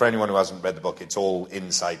don't know, for anyone who hasn't read the book, it's all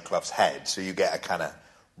inside Clough's head, so you get a kind of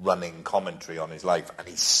running commentary on his life, and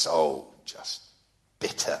he's so just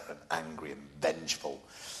bitter and angry and vengeful,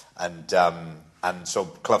 and so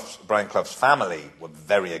Brian Clough's family were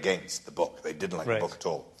very against the book. They didn't like the book at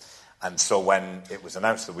all. And so when it was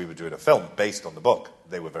announced that we were doing a film based on the book,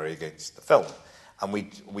 they were very against the film. And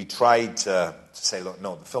we tried to say, look,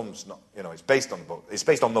 no, the film's not, it's based on the book. It's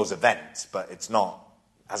based on those events, but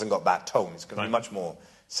hasn't got that tone. It's going to be much more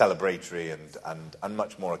celebratory and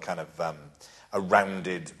much more a kind of a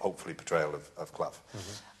rounded, hopefully, portrayal of Clough.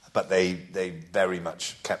 But they very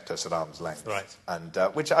much kept us at arm's length. Right. And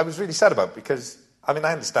which I was really sad about because, I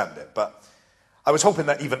understand it, but I was hoping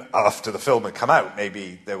that even after the film had come out,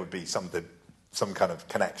 maybe there would be some kind of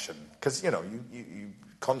connection. Because, you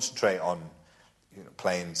concentrate on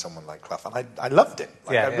playing someone like Clough, and I loved it.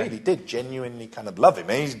 I really did genuinely kind of love him.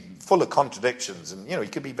 He's full of contradictions, and, he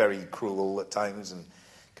could be very cruel at times and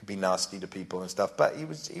could be nasty to people and stuff, but he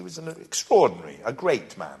was an extraordinary, a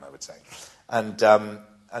great man, I would say.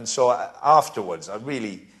 And so afterwards, I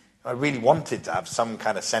really wanted to have some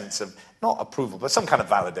kind of sense of, not approval, but some kind of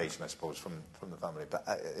validation, I suppose, from the family. But,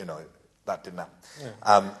 that didn't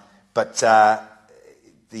happen.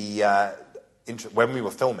 Yeah. When we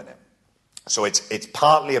were filming it, so it's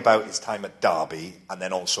partly about his time at Derby and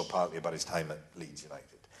then also partly about his time at Leeds United.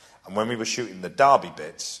 And when we were shooting the Derby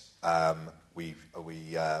bits, we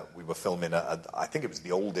were filming I think it was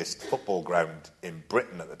the oldest football ground in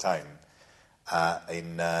Britain at the time.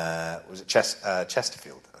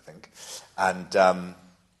 Chesterfield, I think, and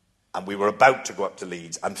we were about to go up to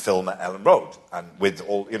Leeds and film at Ellen Road, and with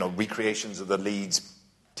all recreations of the Leeds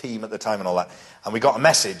team at the time and all that, and we got a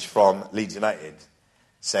message from Leeds United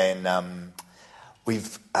saying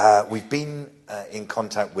we've been in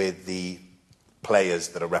contact with the players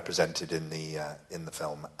that are represented in the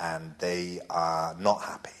film, and they are not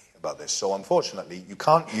happy about this. So unfortunately, you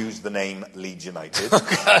can't use the name Leeds United.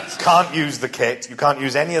 Can't use the kit. You can't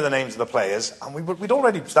use any of the names of the players. And we'd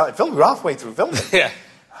already started filming. We were halfway through filming. Yeah.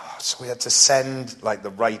 So we had to send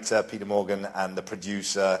the writer Peter Morgan and the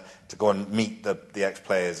producer to go and meet the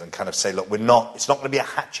ex-players and kind of say, look, it's not going to be a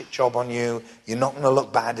hatchet job on you. You're not going to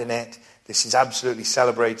look bad in it. This is absolutely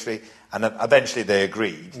celebratory. And eventually they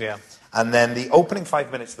agreed. Yeah. And then the opening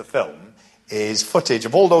 5 minutes of the film is footage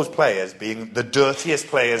of all those players being the dirtiest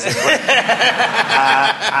players in Britain.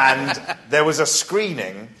 And there was a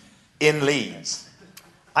screening in Leeds.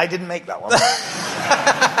 I didn't make that one.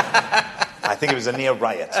 I think it was a near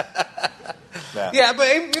riot. Yeah,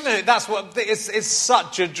 but that's what it's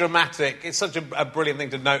such a dramatic. It's such a brilliant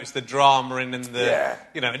thing to notice the drama and the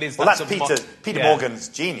it is. Well, that's Peter Morgan's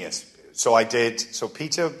genius. So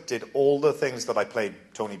Peter did all the things that I played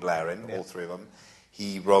Tony Blair in, all three of them.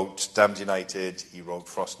 He wrote Damned United. He wrote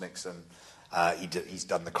Frost Nixon. He's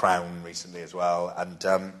done The Crown recently as well.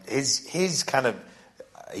 And his kind of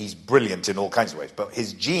he's brilliant in all kinds of ways. But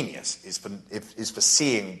his genius is for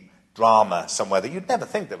seeing drama somewhere that you'd never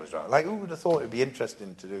think there was drama. Like, who would have thought it would be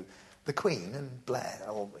interesting to do the Queen and Blair,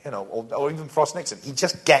 or even Frost Nixon? He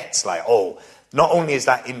just gets like, not only is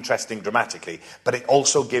that interesting dramatically, but it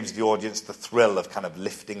also gives the audience the thrill of kind of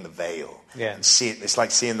lifting the veil. Yeah. And see it. It's like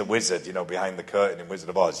seeing the wizard, behind the curtain in Wizard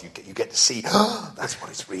of Oz. You get to see, that's what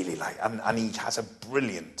it's really like. And he has a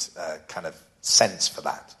brilliant kind of sense for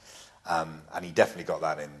that. And he definitely got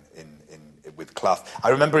that in with Clough. I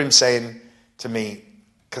remember him saying to me,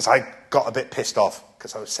 because I got a bit pissed off,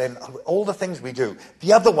 because I was saying, all the things we do,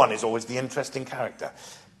 the other one is always the interesting character.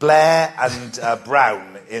 Blair and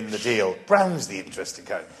Brown in The Deal. Brown's the interesting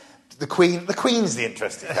character. The Queen's the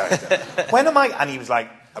interesting character. When am I... And he was like,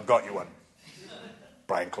 I've got you one.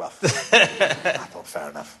 Brian Clough. I thought, fair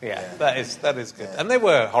enough. Yeah. That is good. Yeah. And they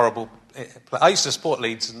were horrible. I used to support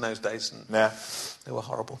Leeds in those days, and they were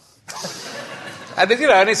horrible. And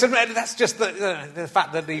that's just the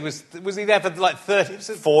fact that he was he there for like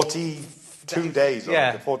 42 days, or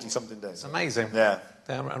 40-something days. It's amazing. Yeah.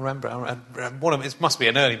 I remember one of them. It must be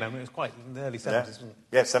an early memory. It was quite in the early 70s, wasn't it?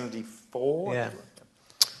 Yeah, 74. Yeah.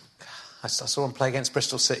 I saw him play against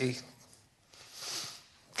Bristol City.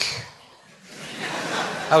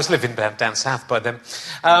 I was living down south by then.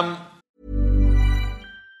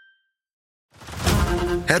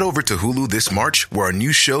 Head over to Hulu this March, where our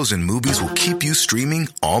new shows and movies will keep you streaming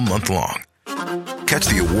all month long. Catch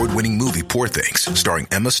the award-winning movie Poor Things, starring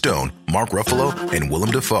Emma Stone, Mark Ruffalo, and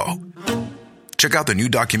Willem Dafoe. Check out the new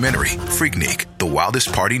documentary, Freaknik, The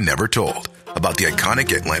Wildest Party Never Told, about the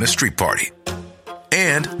iconic Atlanta street party.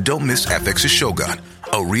 And don't miss FX's Shogun,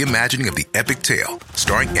 a reimagining of the epic tale,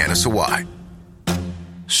 starring Anna Sawai.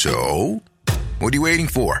 So, what are you waiting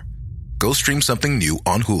for? Go stream something new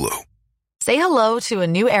on Hulu. Say hello to a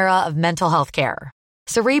new era of mental health care.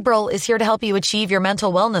 Cerebral is here to help you achieve your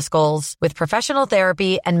mental wellness goals with professional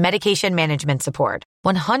therapy and medication management support.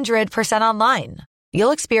 100% online.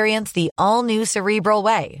 You'll experience the all-new Cerebral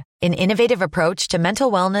Way, an innovative approach to mental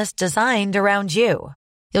wellness designed around you.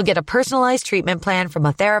 You'll get a personalized treatment plan from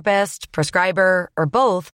a therapist, prescriber, or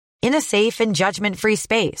both in a safe and judgment-free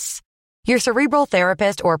space. Your Cerebral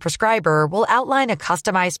therapist or prescriber will outline a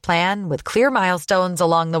customized plan with clear milestones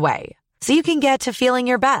along the way, so you can get to feeling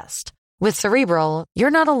your best. With Cerebral,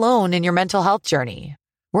 you're not alone in your mental health journey.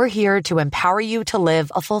 We're here to empower you to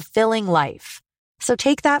live a fulfilling life. So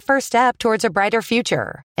take that first step towards a brighter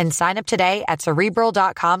future and sign up today at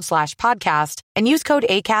Cerebral.com/podcast and use code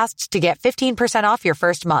ACAST to get 15% off your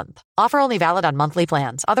first month. Offer only valid on monthly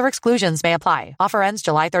plans. Other exclusions may apply. Offer ends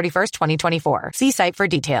July 31st, 2024. See site for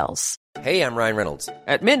details. Hey, I'm Ryan Reynolds.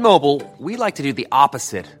 At Mint Mobile, we like to do the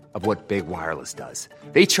opposite of what Big Wireless does.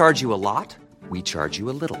 They charge you a lot. We charge you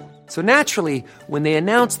a little. So naturally, when they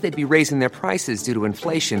announced they'd be raising their prices due to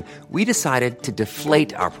inflation, we decided to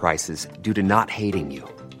deflate our prices due to not hating you.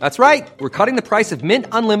 That's right. We're cutting the price of Mint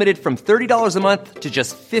Unlimited from $30 a month to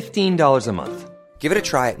just $15 a month. Give it a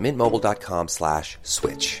try at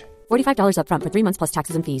mintmobile.com/switch. $45 up front for 3 months plus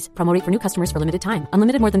taxes and fees. Promo rate for new customers for limited time.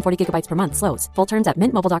 Unlimited more than 40 gigabytes per month. Slows full terms at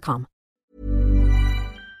mintmobile.com.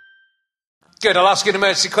 Good, I'll ask you an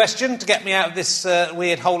emergency question to get me out of this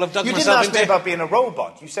weird hole I've dug myself into. You didn't ask me about being a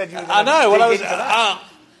robot. You said you were I know, well,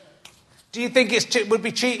 do you think it would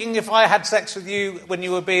be cheating if I had sex with you when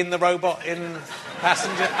you were being the robot in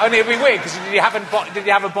Passenger? Only it'd be weird, because did you have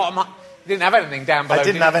a bottom... You didn't have anything down below. I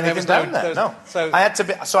didn't have anything down there, no. So I had to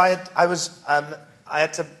be... I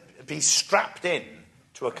had to be strapped in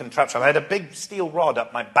to a contraption. I had a big steel rod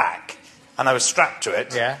up my back, and I was strapped to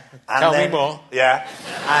it. Yeah. Tell me more. Yeah.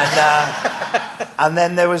 And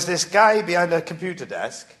then there was this guy behind a computer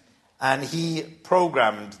desk, and he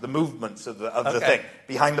programmed the movements of the thing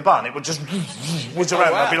behind the bar, and it would just whiz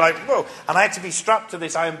around. Wow. I'd be like, whoa. And I had to be strapped to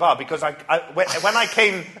this iron bar, because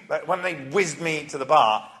when they whizzed me to the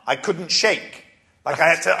bar, I couldn't shake. Like,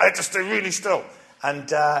 I had to stay really still.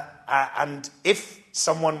 And if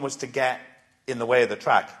someone was to get in the way of the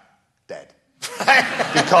track, dead.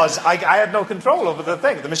 Because I had no control over the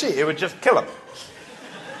machine. It would just kill them.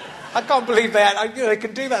 I can't believe they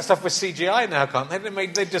can do that stuff with CGI now, can't they?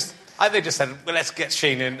 They just said, well, let's get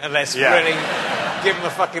Sheen in and let's really give him a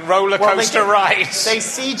fucking roller coaster ride. They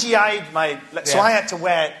CGI'd my... So I had to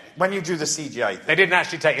wear... When you do the CGI thing... They didn't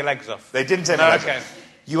actually take your legs off. They didn't take my legs off.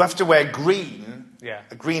 You have to wear green, Yeah.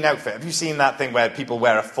 a green outfit. Have you seen that thing where people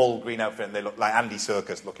wear a full green outfit and they look like Andy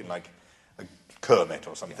Serkis looking like a Kermit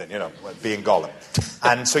or something, being Gollum.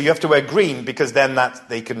 And so you have to wear green because then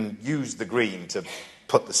they can use the green to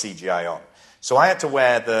put the CGI on. So I had to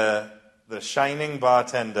wear the Shining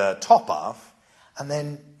bartender top half and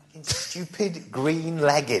then stupid green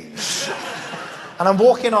leggings. And I'm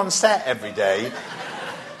walking on set every day,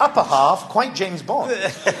 upper half, quite James Bond.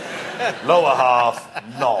 Lower half,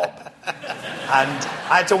 knob. And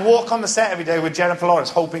I had to walk on the set every day with Jennifer Lawrence,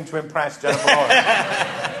 hoping to impress Jennifer Lawrence.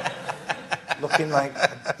 Looking like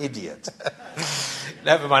an idiot.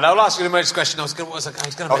 Never mind. I'll ask you the most question. I was going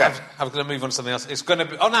to move on to something else. It's going to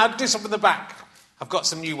be... Oh, no, I'll do something in the back. I've got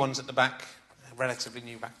some new ones at the back. Relatively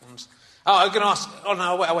new back ones. Oh, I'm going to ask... Oh,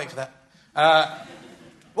 no, I'll wait for that.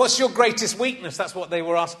 What's your greatest weakness? That's what they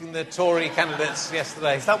were asking the Tory candidates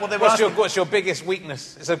yesterday. Is that what they were asking? What's your biggest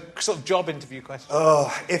weakness? It's a sort of job interview question.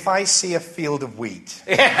 Oh, if I see a field of wheat...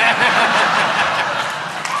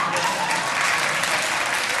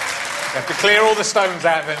 You have to clear all the stones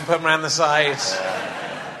out of it and put them around the sides.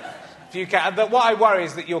 If you can, what I worry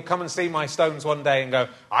is that you'll come and see my stones one day and go,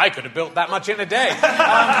 I could have built that much in a day.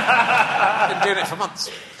 I've been doing it for months.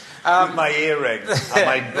 With my earring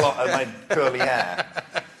and my curly hair.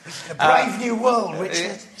 A brave new world,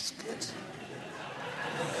 Richard. It's good.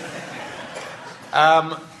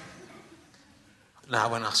 No, I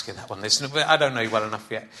won't ask you that one. I don't know you well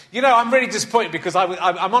enough yet. I'm really disappointed because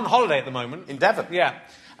I'm on holiday at the moment. In Devon? Yeah.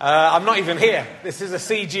 I'm not even here. This is a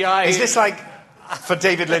CGI... Is this like, for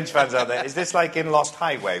David Lynch fans out there, is this like in Lost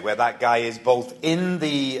Highway, where that guy is both in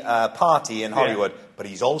the party in Hollywood, but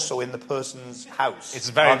he's also in the person's house, it's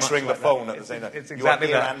very answering much the like phone at the same time? It's exactly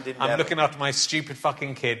that. I'm looking after my stupid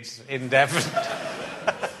fucking kids in Devon.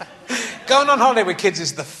 Going on holiday with kids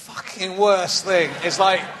is the fucking worst thing. It's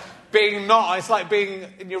like... It's like being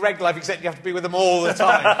in your regular life, except you have to be with them all the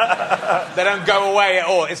time. They don't go away at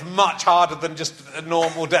all. It's much harder than just a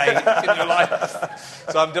normal day in your life.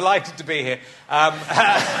 So I'm delighted to be here and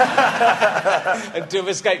to have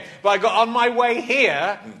escaped. But on my way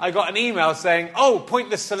here, I got an email saying,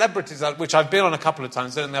 Pointless Celebrities, which I've been on a couple of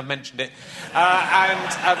times, I don't think I've mentioned it, and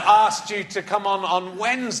I've asked you to come on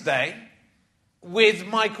Wednesday with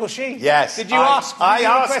Michael Sheen. Yes. Did you ask? I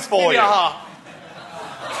asked for you.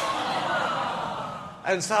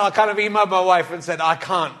 And so I kind of emailed my wife and said, I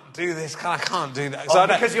can't do this, I can't do that.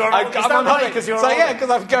 Because you're on holiday? Because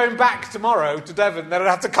I'm going back tomorrow to Devon, then I'd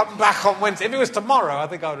have to come back on Wednesday. If it was tomorrow, I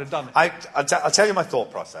think I would have done it. I'll tell you my thought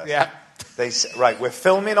process. Yeah. Right, we're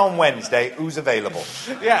filming on Wednesday, who's available?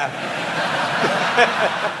 Yeah.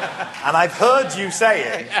 And I've heard you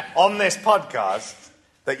saying on this podcast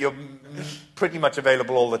that you're pretty much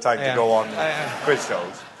available all the time to go on quiz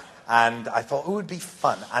shows. And I thought, who would be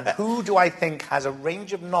fun? And who do I think has a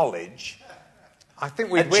range of knowledge I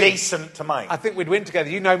think we'd adjacent to mine? I think we'd win together.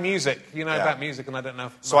 You know music. You know about music, and I don't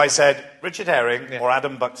know. So I said Richard Herring or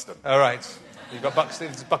Adam Buxton. All right. You've got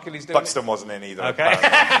Buxton. Buckley's doing Buxton wasn't in either. Okay.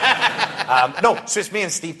 No, so it's me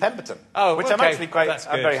and Steve Pemberton. Oh, which okay. I'm actually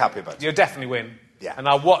I'm very happy about. You'll definitely win. Yeah. And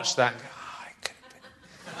I'll watch that.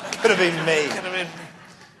 Could have been me. Could have been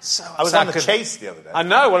so I was on the Chase the other day. I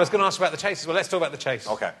know. Well, I was going to ask about the Chase as well. Let's talk about the Chase.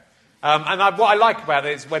 Okay. What I like about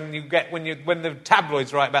it is when the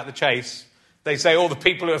tabloids write about the Chase, they say all the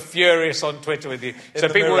people who are furious on Twitter with you. So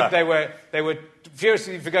people they were furious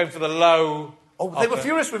with you for going for the low. Oh, they were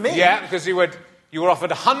furious with me. Yeah, because you were offered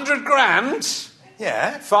 100 grand.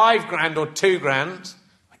 Yeah. 5 grand or 2 grand.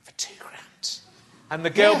 Went for 2 grand. And the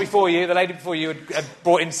girl before you, the lady before you, had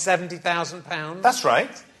brought in £70,000. That's right.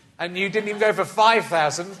 And you didn't even go for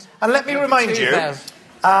 5,000. And let me remind you.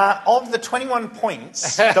 Of the 21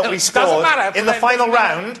 points that we scored in the final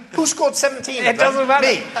round, who scored 17 of them? It doesn't matter.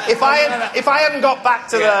 Me. If I hadn't got back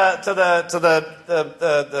to the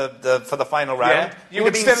for the final round, you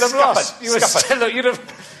would still have lost. You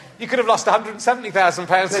could have lost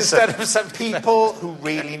 £170,000 instead of 70. People who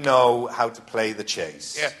really know how to play the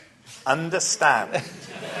Chase understand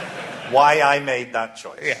why I made that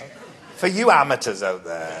choice. Yeah. For you amateurs out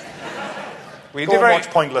there. We Go and watch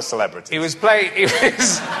Pointless Celebrities. He was playing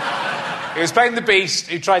the Beast,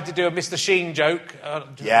 who tried to do a Mr. Sheen joke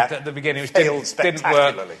at the beginning, which didn't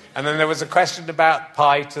work. And then there was a question about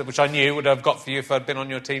pie, which I knew would have got for you if I'd been on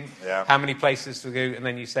your team. Yeah. How many places to go? And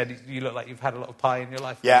then you said you look like you've had a lot of pie in your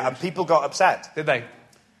life. Yeah, and people got upset. Did they?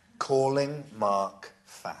 Calling Mark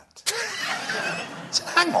fat. So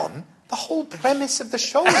hang on. The whole premise of the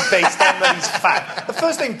show is based on that he's fat. The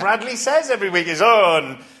first thing Bradley says every week is,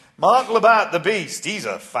 Mark Labatt, the Beast, he's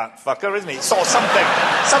a fat fucker, isn't he? Sort of something,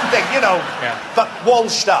 you know, but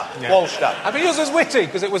walshed up. I mean, yours was witty,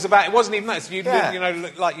 because it wasn't even that. So you didn't,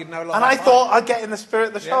 look like you'd know a lot. And I thought I'd get in the spirit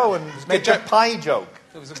of the show and make a pie joke.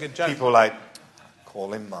 It was a good joke. People were like,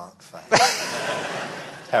 call him Mark fat.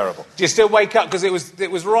 Terrible. Do you still wake up? Because it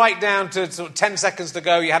was right down to sort of 10 seconds to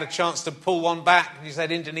go. You had a chance to pull one back. You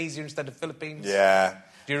said Indonesia instead of Philippines. Yeah.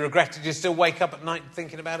 Do you regret it? Do you still wake up at night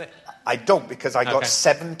thinking about it? I don't, because I got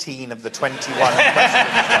 17 of the 21 questions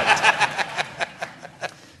right.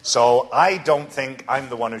 So I don't think I'm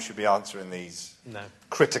the one who should be answering these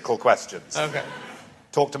critical questions. Okay.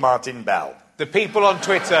 Talk to Martin Bell. The people on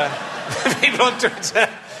Twitter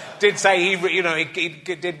did say he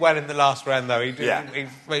did well in the last round, though. He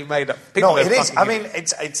made up. No, it is. I mean,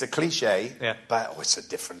 it's a cliche, but it's a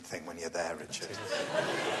different thing when you're there, Richard.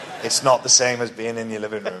 It's not the same as being in your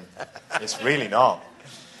living room. It's really not.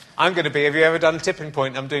 I'm going to be. Have you ever done Tipping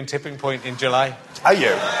Point? I'm doing Tipping Point in July. Are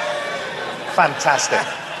you? Fantastic.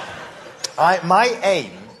 My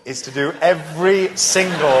aim is to do every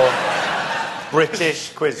single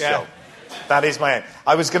British quiz show. That is my aim.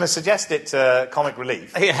 I was going to suggest it to Comic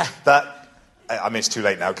Relief. That, I mean, it's too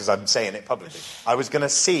late now because I'm saying it publicly. I was going to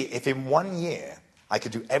see if in 1 year I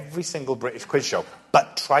could do every single British quiz show,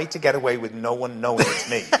 but try to get away with no one knowing it's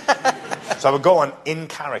me. So I would go on in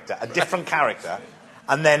character, a different character,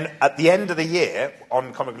 and then at the end of the year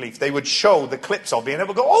on Comic Relief, they would show the clips of me, and they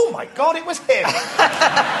would go, "Oh my God, it was him!"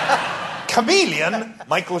 Chameleon,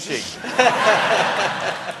 Michael Sheen.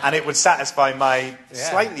 And it would satisfy my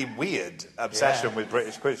slightly weird obsession with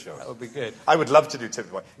British quiz shows. That would be good. I would love to do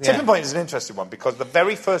Tipping Point. Tipping Point is an interesting one because the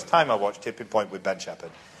very first time I watched Tipping Point with Ben Shepherd,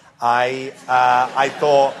 I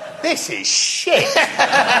thought, this is shit.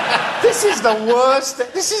 This is the worst.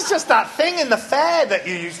 This is just that thing in the fair that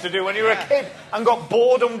you used to do when you were a kid and got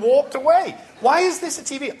bored and walked away. Why is this a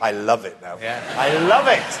TV? I love it now. I love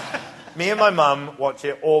it. Me and my mum watch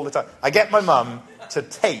it all the time. I get my mum to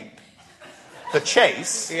tape The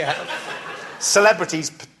Chase,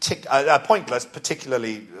 celebrities, pointless,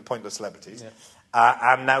 particularly pointless celebrities,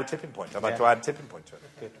 and now Tipping Point. I'd like to add Tipping Point to it.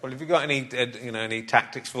 Good. Well, have you got any, any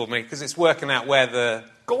tactics for me? Because it's working out where the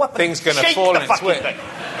thing's going to fall. And it's working.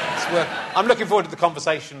 I'm looking forward to the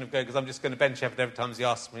conversation because I'm just going to bench Shepherd every time he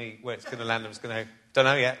asks me where it's going to land. I'm just going to don't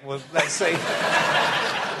know yet. Well, let's see.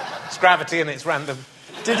 It's gravity and it's random.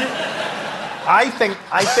 Did you? I think.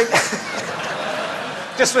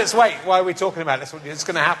 Just let's wait. Why are we talking about this? It's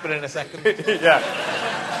going to happen in a second.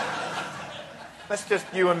 Let's just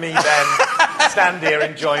you and me then stand here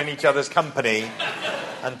enjoying each other's company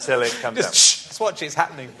until it comes out. Just watch it. It's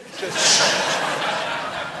happening.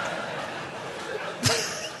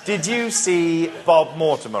 Did you see Bob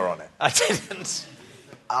Mortimer on it? I didn't.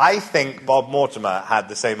 I think Bob Mortimer had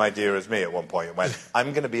the same idea as me at one point and went,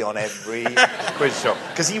 I'm going to be on every quiz show.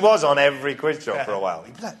 Because he was on every quiz show for a while.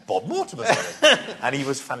 He'd be like, Bob Mortimer's on it. And he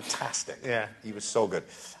was fantastic. He was so good.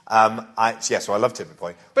 So I love Tipping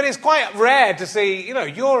Point. But it's quite rare to see,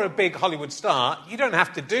 you're a big Hollywood star. You don't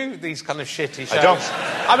have to do these kind of shitty shows. I don't.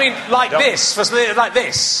 I mean, like this.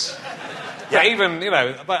 But even,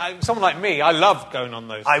 but someone like me, I love going on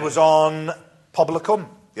those. I was on Pobl y Cwm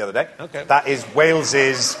the other day. Okay. That is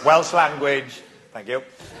Wales's Welsh language. Thank you.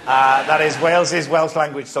 That is Wales's Welsh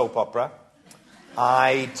language soap opera.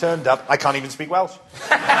 I turned up. I can't even speak Welsh.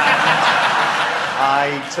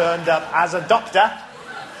 I turned up as a doctor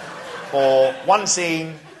for one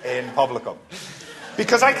scene in Pobl y Cwm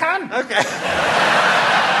because I can. Okay.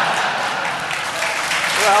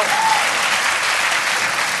 Well,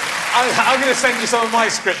 I'm going to send you some of my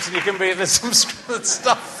scripts, and you can be in some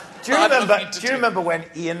stuff. Do you remember when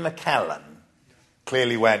Ian McKellen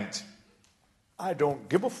clearly went, I don't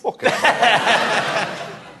give a fuck anymore.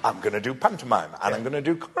 I'm going to do pantomime, and I'm going to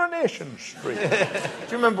do Coronation Street. Do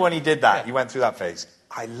you remember when he did that? He went through that phase.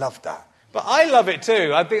 I loved that. But I love it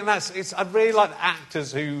too. I think I really like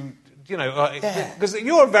actors who, because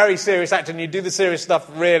you're a very serious actor and you do the serious stuff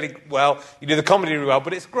really well. You do the comedy really well,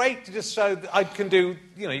 but it's great to just show that I can do,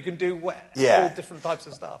 you can do all different types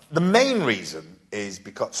of stuff. The main reason is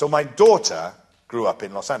because, so my daughter grew up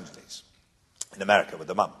in Los Angeles, in America with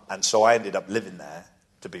her mum, and so I ended up living there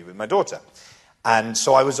to be with my daughter. And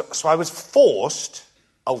so I was forced,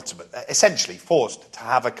 essentially forced to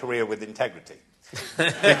have a career with integrity.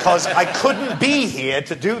 Because I couldn't be here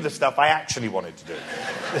to do the stuff I actually wanted to do.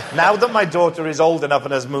 Now that my daughter is old enough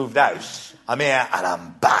and has moved out, I'm here and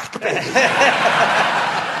I'm back, baby.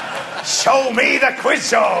 Show me the quiz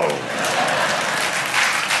show!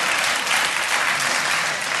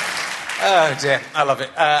 Oh dear, I love it.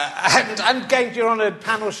 And Gage, you're on a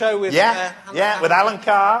panel show with... with Alan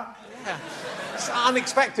Carr. Yeah. It's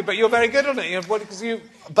unexpected, but you're very good on it. Because you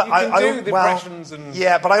can do the impressions and...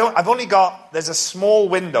 Yeah, but I've only got... There's a small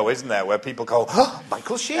window, isn't there, where people go, oh,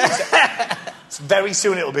 Michael Sheen. Very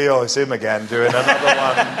soon it'll be, it's him again doing another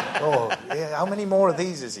one. Oh, yeah, how many more of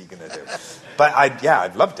these is he going to do? But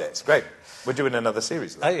I've loved it. It's great. We're doing another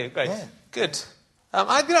series. Oh, yeah, great. Yeah. Good.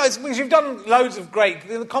 You've done loads of great...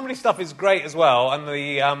 The comedy stuff is great as well, and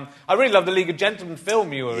I really love the League of Gentlemen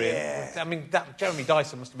film you were in. I mean, Jeremy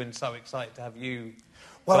Dyson must have been so excited to have you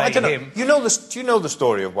play him. Do you know the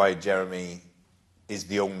story of why Jeremy is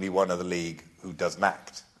the only one of the League who doesn't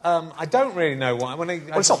act? I don't really know why.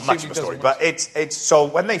 It's not much of a story, but it's so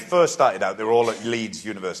when they first started out, they were all at Leeds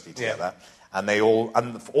University together, and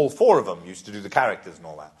all four of them used to do the characters and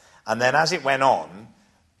all that. And then as it went on,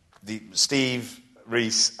 Steve,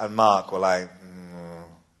 Reese and Mark were like,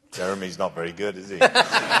 Jeremy's not very good, is he?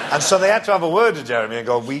 And so they had to have a word with Jeremy and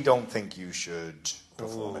go, we don't think you should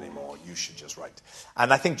perform anymore. You should just write.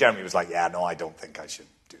 And I think Jeremy was like, yeah, no, I don't think I should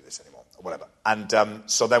do this anymore, or whatever. And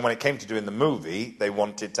so then when it came to doing the movie, they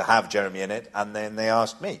wanted to have Jeremy in it, and then they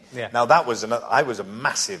asked me. Yeah. Now, I was a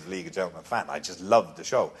massive League of Gentlemen fan. I just loved the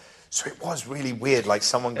show. So it was really weird, like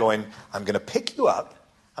someone going, I'm going to pick you up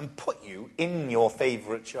and put you in your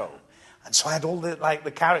favourite show. And so I had all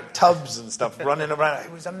the carrot tubs and stuff running around.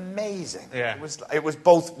 It was amazing. Yeah. It was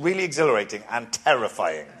both really exhilarating and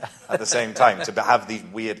terrifying at the same time to have these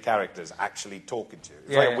weird characters actually talking to you.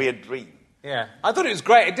 It's like a weird dream. Yeah. I thought it was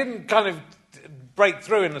great. It didn't kind of break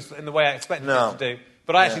through in the way I expected it to do.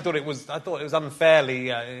 But I actually thought it was unfairly,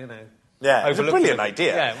 Yeah, it was a brilliant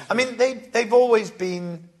idea. Yeah. I mean, they've always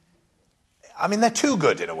been... I mean, they're too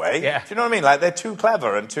good in a way. Yeah. Do you know what I mean? Like, they're too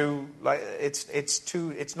clever and too... Like,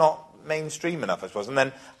 it's not mainstream enough, I suppose. And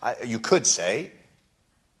then you could say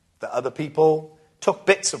that other people took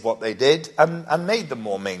bits of what they did and made them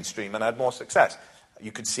more mainstream and had more success.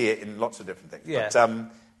 You could see it in lots of different things. Yeah.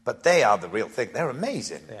 But they are the real thing. They're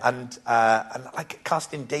amazing. Yeah. And like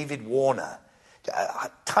casting David Warner...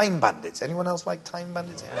 Time Bandits. Anyone else like Time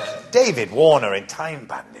Bandits? Yeah. David Warner in Time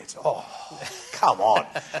Bandits. Oh, come on.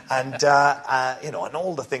 And, and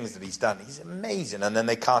all the things that he's done. He's amazing. And then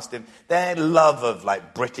they cast him. Their love of,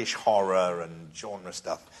 British horror and genre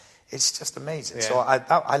stuff. It's just amazing. Yeah. So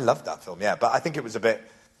I loved that film, yeah. But I think it was a bit...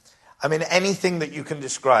 I mean, anything that you can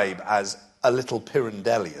describe as a little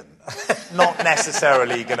Pirandellian, not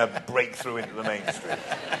necessarily going to break through into the mainstream.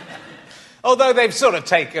 Although they've sort of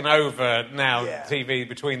taken over now TV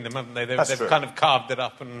between them, haven't they? They've kind of carved it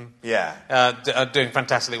up and are doing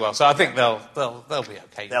fantastically well. So I think they'll be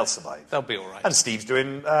okay. They'll survive. They'll be all right. And Steve's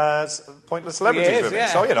doing Pointless Celebrities with him.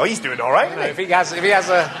 So he's doing all right. If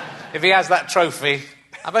he has that trophy,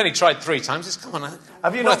 I've only tried 3 times. Just come on.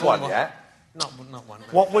 Have you not won yet? Not one. No.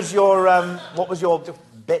 What was your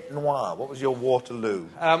bête noire? What was your Waterloo?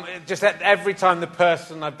 Just every time the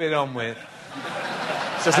person I've been on with.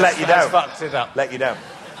 Just let you down. Fucked it up. Let you down.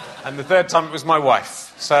 And the third time it was my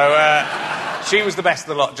wife. So she was the best of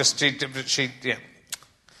the lot. Just she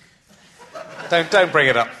Don't bring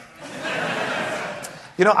it up.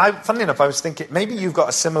 Funnily enough, I was thinking maybe you've got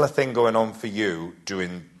a similar thing going on for you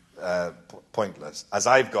doing Pointless as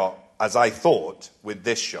I thought with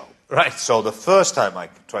this show. Right. So the first time I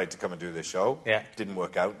tried to come and do this show, didn't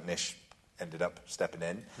work out. Nish ended up stepping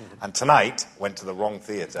in. Mm-hmm. And tonight, went to the wrong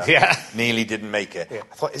theatre. Yeah. Nearly didn't make it. Yeah.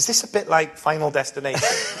 I thought, is this a bit like Final Destination?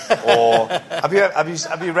 Or have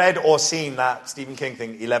you read or seen that Stephen King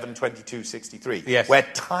thing, 11/22/63? Yes. Where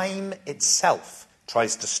time itself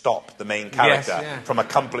tries to stop the main character from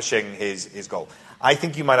accomplishing his goal. I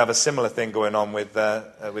think you might have a similar thing going on with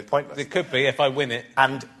Pointless. It could be, if I win it.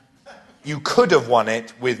 And you could have won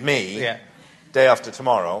it with me day after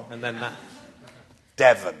tomorrow. And then that...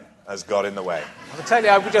 Devon has got in the way. I'll tell you,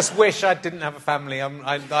 I would just wish I didn't have a family.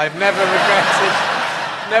 I've never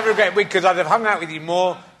regretted. We could have hung out with you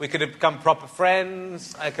more. We could have become proper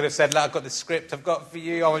friends. I could have said, look, I've got this script I've got for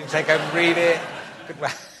you. I want you to take home and read it.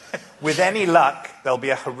 With any luck, there'll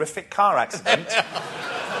be a horrific car accident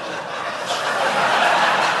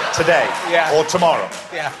today or tomorrow.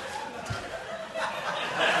 Yeah.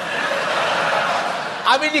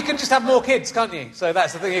 I mean, you can just have more kids, can't you? So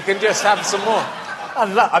that's the thing. You can just have some more.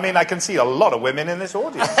 I can see a lot of women in this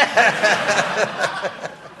audience.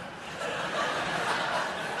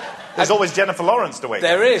 There's always Jennifer Lawrence to wait.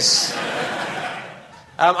 There is.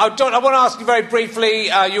 I want to ask you very briefly,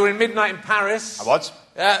 you were in Midnight in Paris. I was.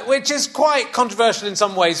 Which is quite controversial in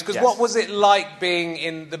some ways, because what was it like being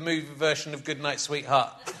in the movie version of Goodnight,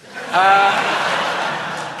 Sweetheart?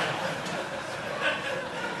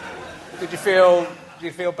 Did you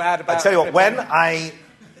feel bad about it? I tell you what, when I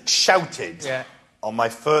shouted on my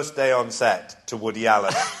first day on set to Woody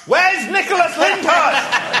Allen, "Where's Nicholas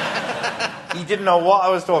Lyndhurst?" He didn't know what I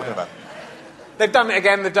was talking about. They've done it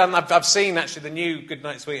again. I've seen, actually, the new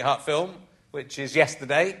Goodnight Sweetheart film, which is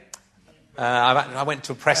yesterday. I went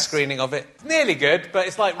to a press screening of it. Nearly good, but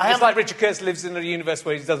it's like Richard Curtis lives in a universe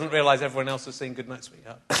where he doesn't realise everyone else has seen Goodnight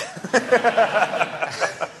Sweetheart.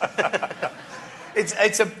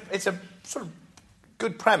 It's a sort of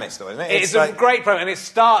good premise, though, isn't it? It's a great premise, and it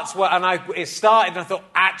starts well. It started, and I thought,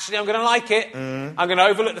 actually, I'm going to like it. I'm going to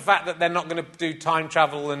overlook the fact that they're not going to do time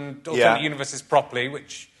travel and alternate universes properly,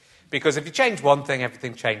 because if you change one thing,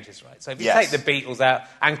 everything changes, right? So if you take the Beatles out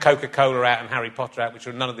and Coca-Cola out and Harry Potter out, which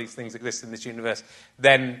none of these things exist in this universe,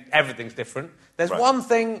 then everything's different. There's one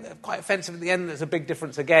thing quite offensive at the end that's a big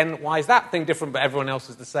difference again. Why is that thing different but everyone else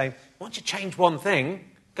is the same? Once you change one thing,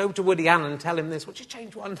 go to Woody Allen and tell him this. Once you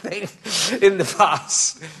change one thing in the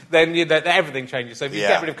past, then everything changes. So if you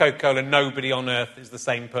get rid of Coca-Cola, nobody on Earth is the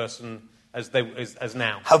same person as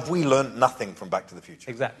now. Have we learnt nothing from Back to the Future?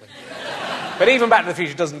 Exactly. But even Back to the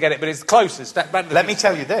Future doesn't get it, but it's closest. Let me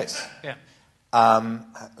tell you this. Yeah.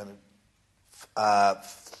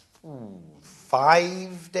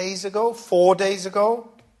 4 days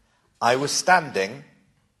ago, I was standing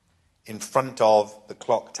in front of the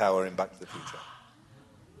clock tower in Back to the Future.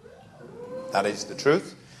 That is the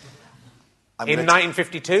truth. In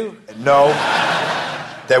 1952? No.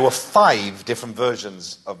 There were 5 different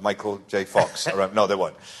versions of Michael J. Fox around. No, there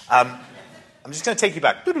weren't. I'm just going to take you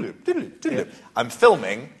back. Yeah. I'm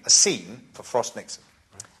filming a scene for Frost Nixon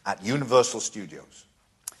at Universal Studios.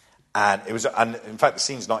 And in fact, the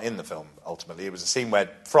scene's not in the film, ultimately. It was a scene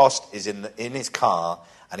where Frost is in his car,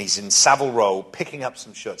 and he's in Savile Row picking up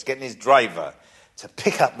some shirts, getting his driver to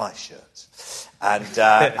pick up my shirts. And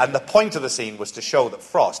the point of the scene was to show that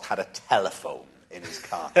Frost had a telephone in his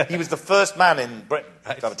car. He was the first man in Britain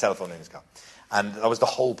to have a telephone in his car. And that was the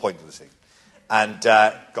whole point of the scene. And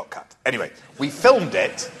got cut. Anyway, we filmed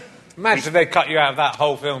it. Imagine if they cut you out of that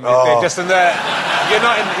whole film. Just in the... You're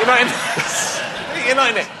not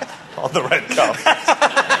in it. On the red carpet.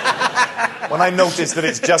 When I noticed that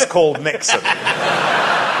it's just called Nixon.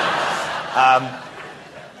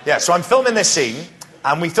 So I'm filming this scene,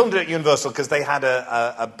 and we filmed it at Universal because they had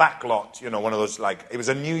a backlot, one of those, it was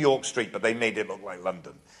a New York street, but they made it look like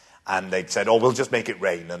London. And they'd said, we'll just make it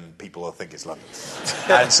rain and people will think it's London.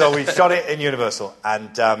 And so we shot it in Universal.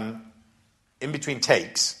 And in between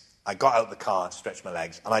takes, I got out of the car, stretched my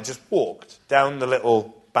legs, and I just walked down the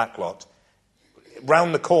little backlot,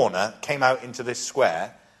 round the corner, came out into this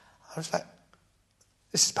square. I was like,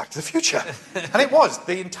 this is Back to the Future. And it was.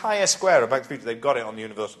 The entire square of Back to the Future, they've got it on the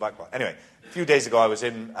Universal backlot. Anyway, a few days ago, I was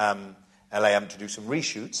in LAM to do some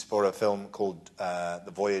reshoots for a film called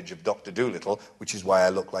The Voyage of Dr. Dolittle, which is why I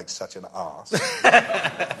look like such an arse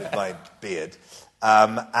with my beard.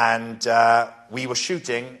 And we were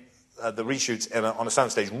shooting the reshoots on a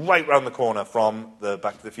soundstage right round the corner from the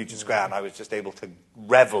Back to the Future Square, and I was just able to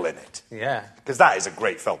revel in it. Yeah. Because that is a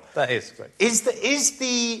great film. That is great. Is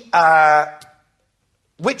it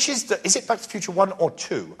Back to the Future 1 or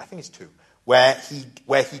 2? I think it's 2, where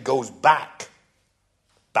he goes back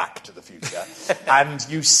to the future, and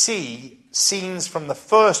you see scenes from the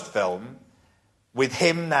first film with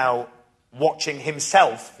him now watching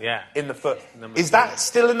himself in the first. Is that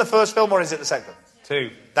still in the first film, or is it the second? 2.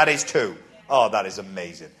 That is 2. Oh, that is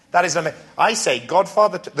amazing. That is amazing. I say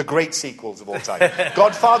Godfather 2, the great sequels of all time.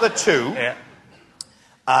 Godfather 2,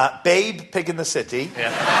 Babe, Pig in the City,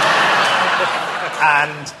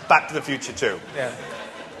 and Back to the Future 2. Yeah.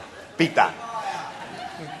 Beat that.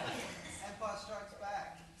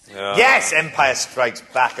 Yes, Empire Strikes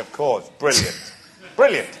Back, of course. Brilliant.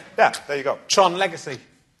 Brilliant. Yeah, there you go. Tron Legacy.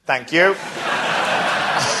 Thank you.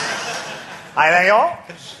 I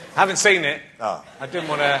haven't seen it. Oh. I didn't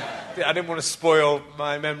want to spoil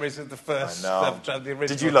my memories of the first. I know. The original.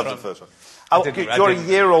 Did you love Tron. the first one? You're a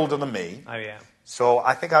year older than me. Oh yeah. So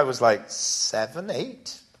I think I was like 7,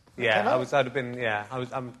 8. Yeah, I'd have been. Yeah,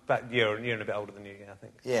 I'm about a year and a bit older than you. Yeah, I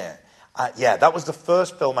think. Yeah, that was the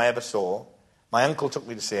first film I ever saw. My uncle took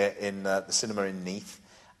me to see it in the cinema in Neath,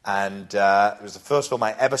 and it was the first film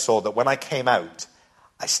I ever saw that when I came out,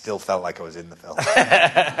 I still felt like I was in the film.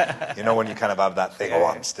 When you kind of have that thing,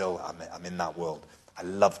 I'm in that world. I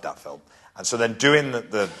loved that film. And so then doing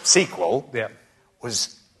the sequel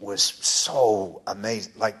was so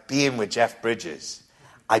amazing. Like being with Jeff Bridges.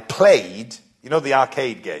 I played, the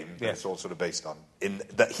arcade game that it's all sort of based on,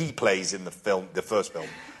 that he plays in the first film.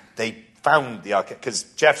 They found the arcade, because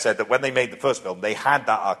Jeff said that when they made the first film, they had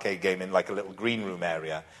that arcade game in like a little green room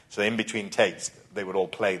area. So in between takes, they would all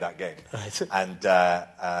play that game. Right. And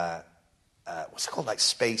what's it called? Like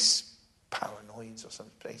Space Paranoids or some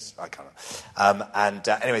place. I can't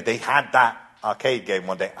remember. Anyway, they had that arcade game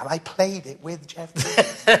one day, and I played it with Jeff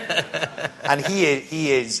Bridges. And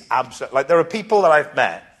he is absolutely... Like, there are people that I've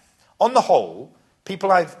met, on the whole,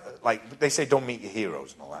 people I've... Like, they say don't meet your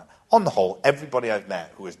heroes and all that. On the whole, everybody I've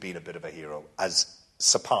met who has been a bit of a hero has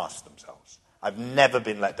surpassed themselves. I've never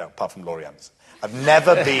been let down, apart from Laurie Anderson. I've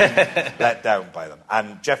never been let down by them.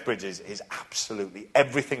 And Jeff Bridges is absolutely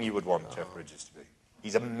everything you would want Jeff Bridges to be.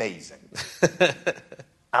 He's amazing.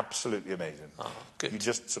 Absolutely amazing. Oh, good. You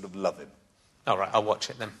just sort of love him. All right, I'll watch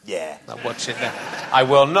it then. Yeah. I'll watch it then. I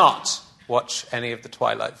will not watch any of the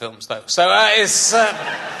Twilight films, though. So I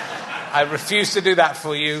refuse to do that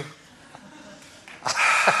for you.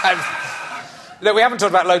 Look, we haven't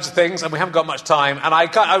talked about loads of things, and we haven't got much time. And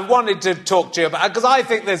I wanted to talk to you about... Because I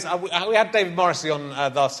think there's... We had David Morrissey on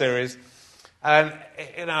last series. And,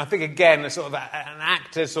 I think, again, sort of an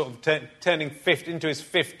actor sort of turning 50 into his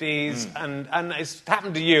 50s. And it's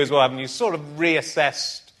happened to you as well, haven't you? Sort of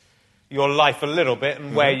reassessed your life a little bit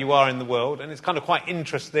and where you are in the world. And it's kind of quite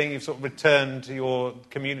interesting. You've sort of returned to your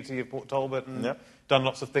community of Port Talbot and done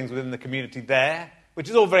lots of things within the community there. Which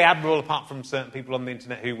is all very admirable, apart from certain people on the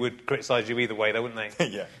internet who would criticise you either way, though, wouldn't they?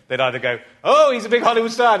 Yeah. They'd either go, oh, he's a big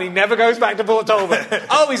Hollywood star and he never goes back to Port Talbot.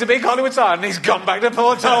 Oh, he's a big Hollywood star and he's gone back to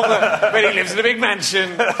Port Talbot, but he lives in a big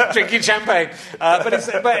mansion, drinking champagne. But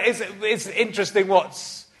it's interesting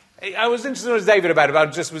what's... I was interested as David about it, but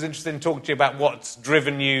I just was interested in talking to you about what's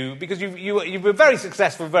driven you, because you were very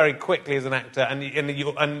successful very quickly as an actor,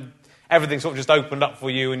 and everything sort of just opened up for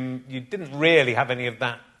you, and you didn't really have any of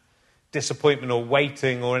that disappointment or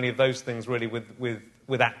waiting or any of those things really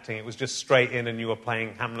with acting. It was just straight in, and you were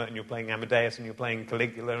playing Hamlet and you were playing Amadeus and you were playing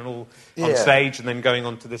Caligula and all on stage, and then going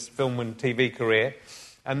on to this film and TV career,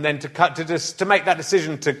 and then to make that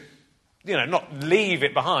decision to not leave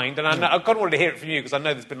it behind. And I kind of wanted to hear it from you, because I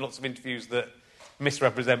know there's been lots of interviews that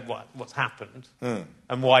misrepresent what's happened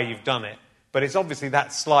and why you've done it, but it's obviously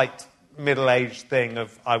that slight middle-aged thing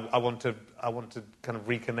of I want to kind of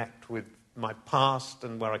reconnect with my past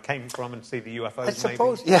and where I came from and see the UFOs. I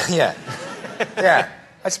suppose, maybe. yeah.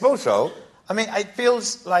 I suppose so. I mean, it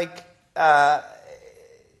feels like. It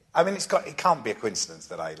can't be a coincidence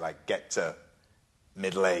that I get to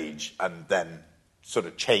middle age and then sort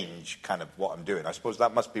of change kind of what I'm doing. I suppose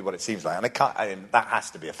that must be what it seems like, and that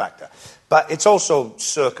has to be a factor. But it's also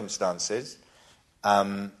circumstances.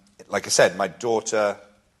 Like I said, my daughter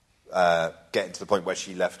getting to the point where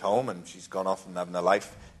she left home and she's gone off and having a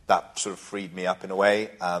life. That sort of freed me up in a way,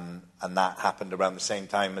 and that happened around the same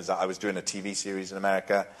time as I was doing a TV series in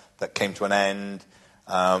America that came to an end,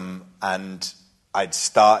 and I'd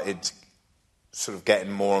started sort of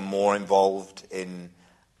getting more and more involved in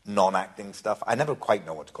non-acting stuff. I never quite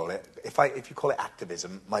know what to call it. If you call it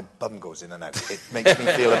activism, my bum goes in and out. It makes me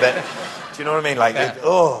feel a bit... Do you know what I mean?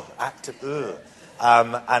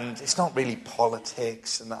 And it's not really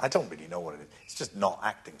politics, and I don't really know what it is. It's just not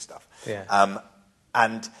acting stuff. Yeah.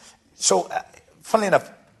 And so, funnily enough,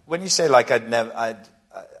 when you say I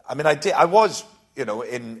was,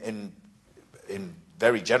 in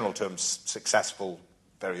very general terms, successful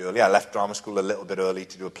very early. I left drama school a little bit early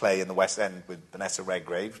to do a play in the West End with Vanessa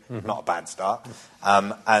Redgrave. Not a bad start.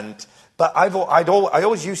 But I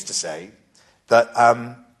always used to say that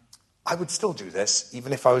I would still do this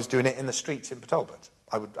even if I was doing it in the streets in Port Talbot.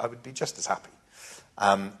 I would be just as happy.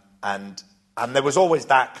 And there was always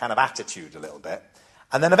that kind of attitude a little bit.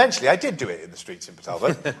 And then eventually I did do it in the streets in Port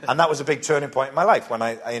Talbot, and that was a big turning point in my life. When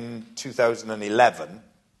in 2011,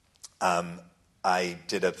 I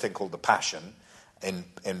did a thing called The Passion in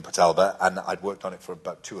Port Talbot, and I'd worked on it for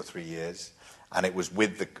about 2 or 3 years, and it was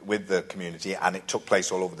with the community, and it took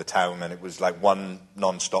place all over the town, and it was like one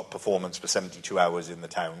non-stop performance for 72 hours in the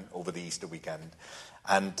town over the Easter weekend.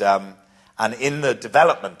 And in the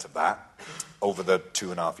development of that, over the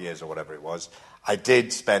 2.5 years or whatever it was, I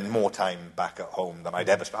did spend more time back at home than I'd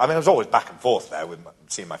ever spent. I mean, I was always back and forth there with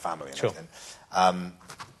seeing my family and everything.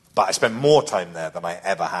 But I spent more time there than I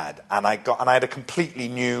ever had. And I had a completely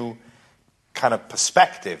new kind of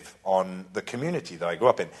perspective on the community that I grew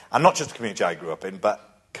up in. And not just the community I grew up in,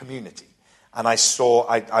 but community. And I saw,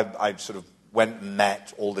 I sort of went and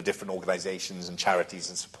met all the different organisations and charities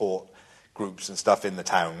and support groups and stuff in the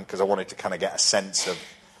town, because I wanted to kind of get a sense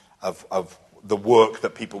of the work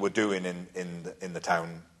that people were doing in the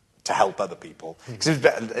town to help other people. Because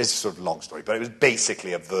it's sort of a long story, but it was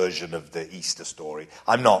basically a version of the Easter story.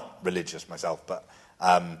 I'm not religious myself, but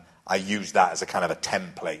I used that as a kind of a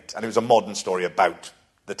template. And it was a modern story about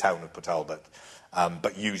the town of Port Talbot,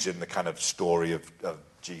 but using the kind of story of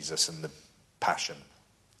Jesus and the Passion.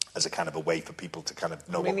 as a kind of a way for people to kind of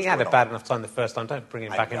know. I mean, he had a bad enough time the first time. Don't bring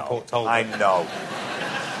him back in Port Talbot. I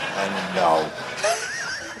know.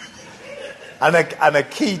 And a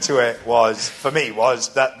key to it for me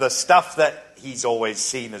was that the stuff that he's always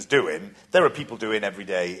seen as doing, there are people doing every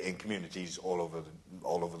day in communities all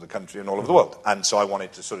over the country and all over the world. And so I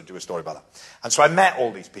wanted to sort of do a story about that. And so I met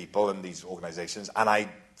all these people and these organisations, and I,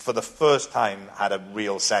 for the first time, had a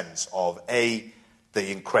real sense of, the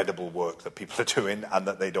incredible work that people are doing, and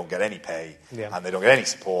that they don't get any pay, and they don't get any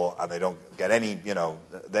support, and they don't get any,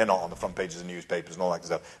 they're not on the front pages of newspapers and all that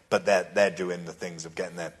kind of stuff, but they're doing the things of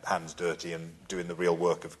getting their hands dirty and doing the real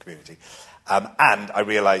work of community. And I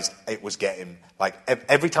realised it was getting, like,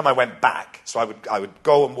 every time I went back, so I would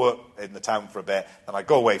go and work in the town for a bit, and I'd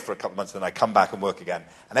go away for a couple of months, and then I'd come back and work again.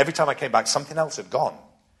 And every time I came back, something else had gone.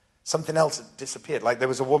 Something else had disappeared. Like, there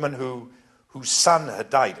was a woman whose son had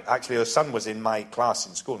died. Actually, her son was in my class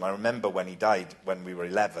in school, and I remember when he died when we were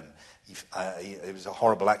 11. It was a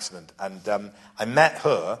horrible accident. And I met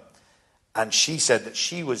her, and she said that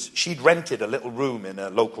she'd rented a little room in a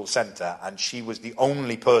local centre, and she was the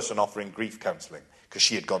only person offering grief counselling, because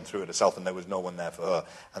she had gone through it herself and there was no one there for her.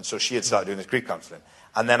 And so she had started doing this grief counselling.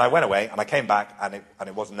 And then I went away, and I came back, and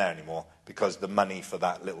it wasn't there anymore, because the money for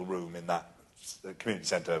that little room in that community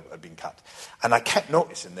centre had been cut. And I kept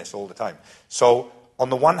noticing this all the time. So on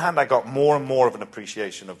the one hand, I got more and more of an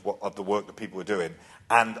appreciation of the work that people were doing,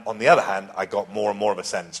 and on the other hand, I got more and more of a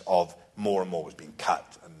sense of more and more was being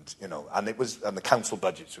cut, and the council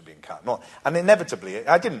budgets were being cut. And inevitably,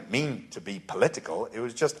 I didn't mean to be political. It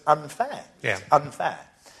was just unfair. Yeah. Unfair.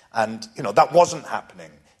 And that wasn't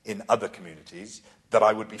happening in other communities that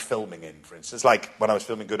I would be filming in, for instance. Like when I was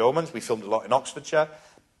filming Good Omens, we filmed a lot in Oxfordshire.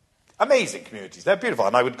 Amazing communities, they're beautiful.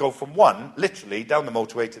 And I would go from one, literally, down the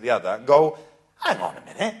motorway to the other, and go, hang on a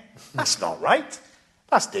minute, that's not right.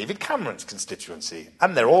 That's David Cameron's constituency.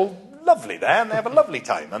 And they're all lovely there, and they have a lovely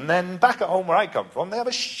time. And then back at home where I come from, they have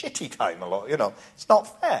a shitty time a lot, It's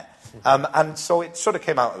not fair. And so it sort of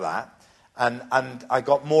came out of that. And I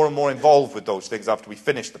got more and more involved with those things after we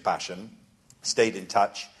finished The Passion, stayed in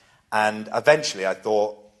touch. And eventually I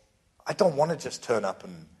thought, I don't want to just turn up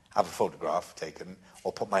and have a photograph taken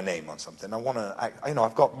or put my name on something. I want to,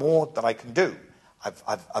 I've got more that I can do.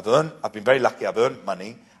 I've been very lucky. I've earned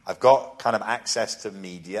money. I've got kind of access to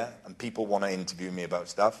media, and people want to interview me about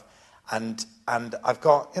stuff. And I've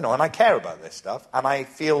got, and I care about this stuff, and I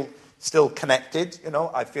feel still connected.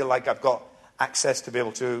 I feel like I've got access to be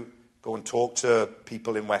able to go and talk to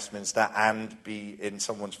people in Westminster and be in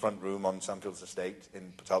someone's front room on Sandfields Estate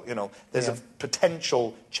in Patel. There's a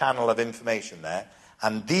potential channel of information there,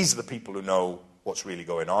 and these are the people who know what's really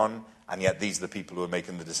going on, and yet these are the people who are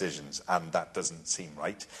making the decisions, and that doesn't seem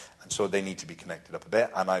right. And so they need to be connected up a bit,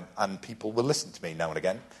 and people will listen to me now and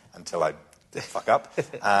again until I fuck up.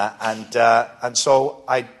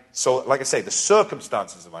 So like I say, the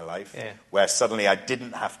circumstances of my life, where suddenly I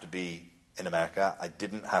didn't have to be in America, I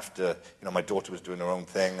didn't have to, my daughter was doing her own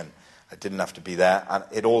thing, and I didn't have to be there, and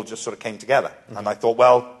it all just sort of came together. Mm-hmm. And I thought,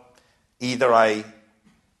 well, either I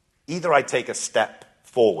take a step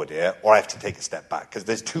forward here, or I have to take a step back, because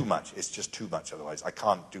there's too much. It's just too much otherwise. I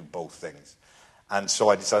can't do both things. And so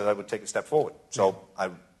I decided I would take a step forward. So I,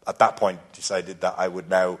 at that point, decided that I would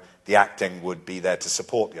now, the acting would be there to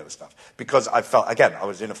support the other stuff. Because I felt, again, I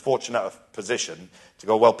was in a fortunate position to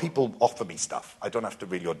go, well, people offer me stuff. I don't have to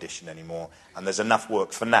really audition anymore. And there's enough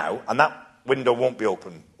work for now. And that window won't be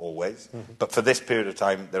open always. Mm-hmm. But for this period of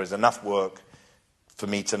time, there is enough work for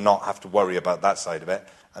me to not have to worry about that side of it.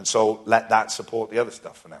 And so let that support the other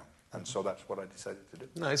stuff for now. And so that's what I decided to do.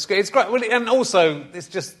 No, it's great. Well, and also, it's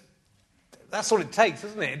just, that's all it takes,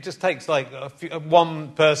 isn't it? It just takes like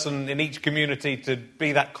one person in each community to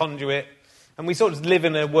be that conduit. And we sort of live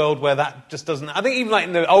in a world where that just doesn't... I think even like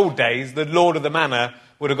in the old days, the Lord of the Manor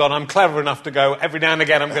would have gone, I'm clever enough to go, every now and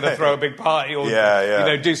again I'm going to throw a big party or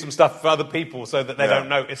do some stuff for other people so that they don't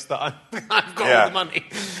notice that I've got all the money.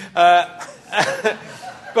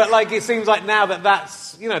 But like it seems like now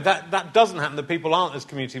that's that doesn't happen, that people aren't as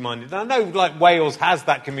community minded. And I know like Wales has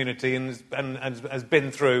that community and has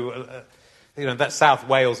been through that South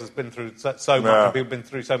Wales has been through so much, and people have been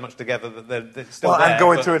through so much together that they're still there. And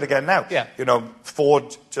going through it again now. Yeah.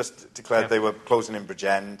 Ford just declared they were closing in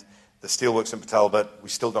Bridgend. The steelworks in Port we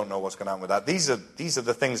still don't know what's going to happen with that. These are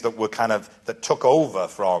the things that were that took over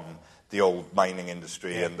from the old mining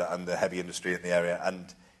industry and the heavy industry in the area.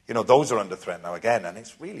 And those are under threat now again, and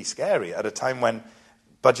it's really scary at a time when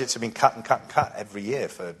budgets have been cut and cut and cut every year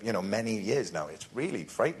for many years now. It's really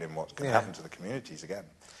frightening what's going to happen to the communities again.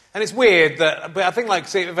 And it's weird but I think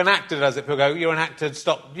see if an actor does it, people go, "You're an actor,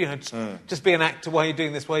 stop, just be an actor while you're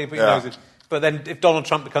doing this, while you're putting your nose in." But then if Donald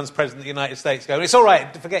Trump becomes president of the United States, it's all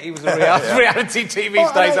right, forget he was a reality TV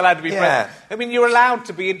star, he's allowed to be president. I mean, you're allowed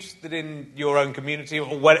to be interested in your own community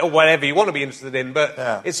or whatever you want to be interested in, but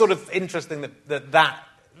it's sort of interesting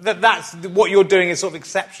that's what you're doing is sort of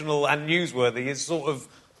exceptional and newsworthy is sort of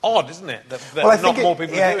odd, isn't it? That not more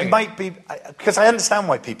people are doing it. It might be, because I understand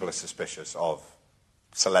why people are suspicious of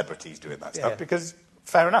celebrities doing that stuff, because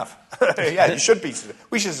fair enough. You should be.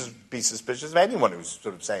 We should be suspicious of anyone who's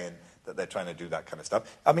sort of saying that they're trying to do that kind of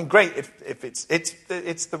stuff. I mean, great if it's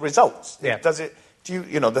the results. Yeah.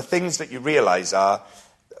 The things that you realise are,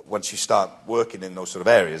 once you start working in those sort of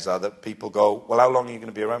areas, are that people go, well, how long are you going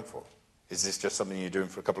to be around for? Is this just something you're doing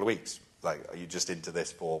for a couple of weeks? Like, are you just into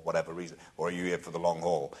this for whatever reason, or are you here for the long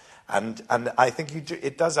haul? And I think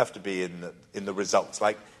it does have to be in the results.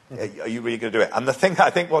 Like, are you really going to do it? And the thing I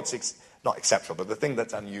think not exceptional, but the thing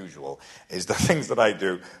that's unusual is the things that I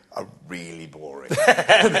do are really boring.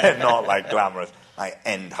 They're not like glamorous. I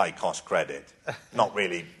end high cost credit. Not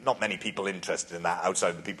many people interested in that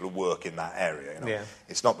outside the people who work in that area.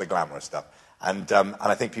 It's not the glamorous stuff. And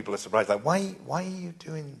I think people are surprised. Like, why are you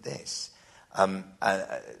doing this?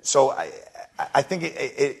 So I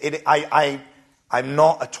think I'm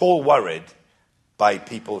not at all worried by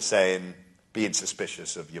people being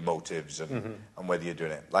suspicious of your motives and whether you're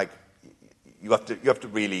doing it. Like, you have to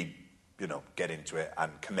really, get into it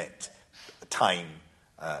and commit time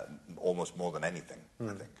almost more than anything,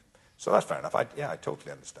 I think. So that's fair enough. I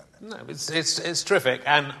totally understand that. No, it's terrific,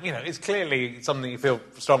 and it's clearly something you feel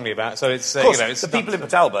strongly about. So it's of course, the people in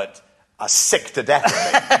Port Talbot are sick to death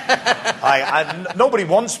of me. Nobody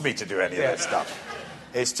wants me to do any of this stuff.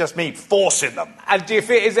 It's just me forcing them. And do you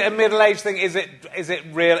feel, is it a middle-aged thing? Is it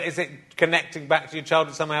real? Is it connecting back to your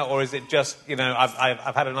childhood somehow, or is it just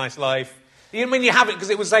I've had a nice life? You mean you haven't? Because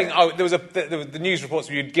it was saying there was the news reports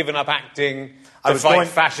where you'd given up acting to fight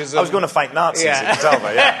fascism. I was going to fight Nazis in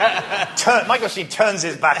Telva, Michael Sheen turns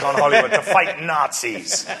his back on Hollywood to fight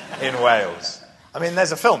Nazis in Wales. I mean,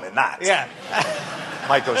 there's a film in that. Yeah.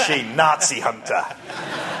 Michael Sheen, Nazi hunter.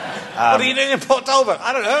 What are you doing in Port Talbot?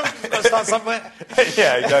 I don't know. You've got to start somewhere.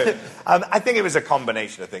 I think it was a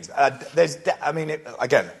combination of things.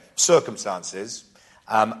 Again, circumstances.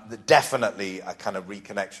 Definitely a kind of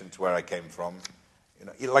reconnection to where I came from.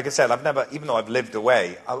 Like I said, I've never, even though I've lived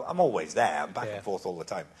away, I'm always there. I'm back and forth all the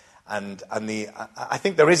time. And I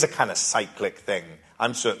think there is a kind of cyclic thing.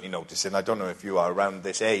 I'm certainly noticing. I don't know if you are around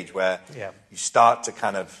this age where you start to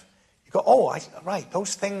kind of, you go,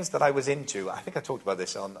 those things that I was into. I think I talked about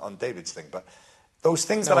this on David's thing, but those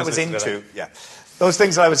things that I was into, those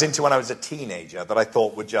things that I was into when I was a teenager that I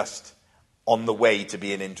thought were just on the way to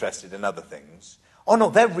being interested in other things. Oh no,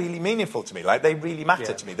 they're really meaningful to me. Like, they really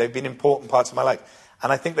matter to me. They've been important parts of my life.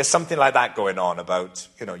 And I think there's something like that going on about,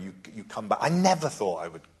 you come back. I never thought I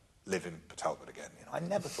would live in Port Talbot again. I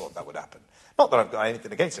never thought that would happen. Not that I've got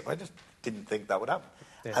anything against it, but I just didn't think that would happen.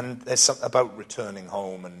 Yeah. And there's something about returning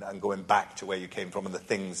home and going back to where you came from and the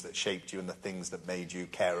things that shaped you and the things that made you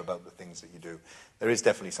care about the things that you do. There is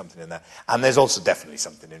definitely something in there. And there's also definitely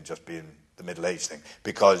something in just being the middle-aged thing.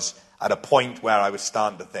 Because at a point where I was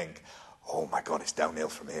starting to think, oh my God, it's downhill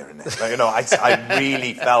from here, isn't it? I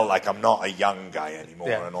really felt like I'm not a young guy anymore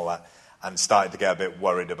and all that, and started to get a bit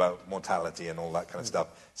worried about mortality and all that kind of stuff.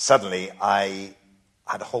 Suddenly, I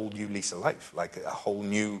had a whole new lease of life, like a whole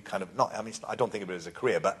new kind of, I don't think of it as a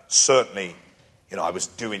career, but certainly, I was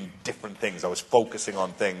doing different things. I was focusing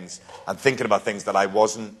on things and thinking about things that I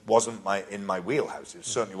wasn't in my wheelhouse. It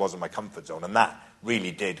certainly wasn't my comfort zone, and that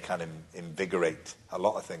really did kind of invigorate a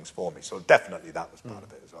lot of things for me. So definitely that was part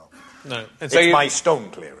of it as well. No, and so it's my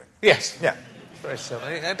stone clearing. Yes. Yeah. Very simple.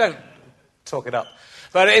 Don't talk it up.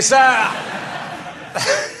 But it's...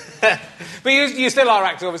 But you still are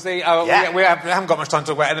acting, obviously. We haven't got much time to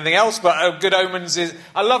talk about anything else, but Good Omens is...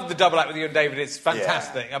 I love the double act with you and David. It's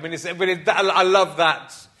fantastic. Yeah. I mean, I love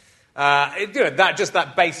that...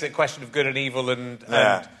 that basic question of good and evil and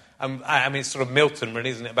I mean, it's sort of Milton,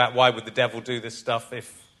 really, isn't it? About why would the devil do this stuff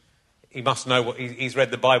if he must know what... He's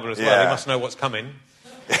read the Bible as well. He must know what's coming.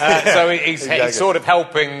 So he's sort of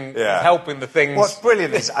helping the things... What's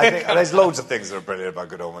brilliant is, I think, there's loads of things that are brilliant about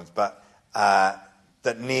Good Omens, but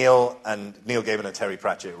that Neil Gaiman and Terry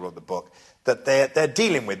Pratchett, who wrote the book, that they're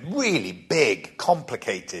dealing with really big,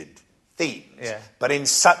 complicated themes, but in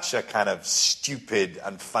such a kind of stupid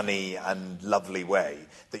and funny and lovely way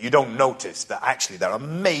that you don't notice that actually there are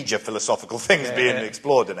major philosophical things being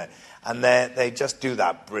explored in it. And they just do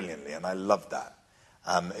that brilliantly, and I love that.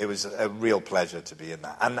 It was a real pleasure to be in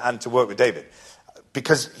that. And to work with David.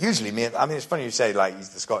 because usually it's funny you say, like, he's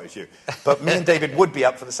the Scottish you, but me and David would be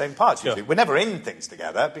up for the same parts usually. Sure. We're never in things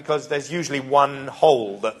together because there's usually one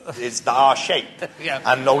hole that is our shape,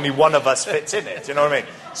 and only one of us fits in it, you know what I mean?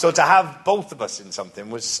 So to have both of us in something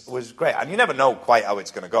was great. And you never know quite how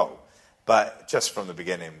it's going to go, but just from the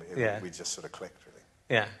beginning, we just sort of clicked, really.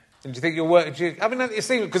 Yeah. And do you think you'll work... it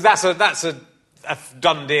seems... Because that's a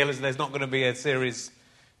done deal, isn't there? There's not going to be a series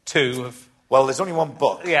 2 of... Well, there's only one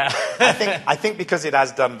book. Yeah. I think because it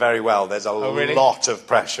has done very well, there's a lot of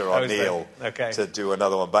pressure on Neil to do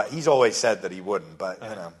another one. But he's always said that he wouldn't. But,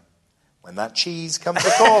 when that cheese comes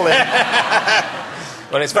a-calling...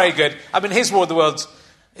 Well, it's very good. I mean, his War of the Worlds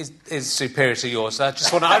is superior to yours. So I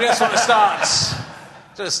just want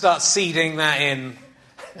to start seeding that in.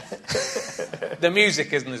 The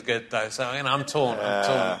music isn't as good, though. So, I'm torn.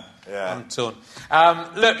 I'm torn.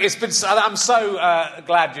 Look, I'm so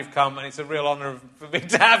glad you've come, and it's a real honour for me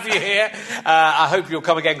to have you here. I hope you'll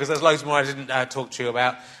come again, because there's loads more I didn't talk to you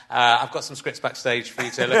about. I've got some scripts backstage for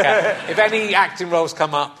you to look at. If any acting roles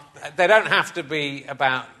come up, they don't have to be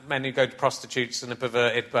about men who go to prostitutes and are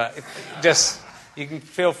perverted, but you can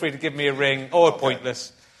feel free to give me a ring, or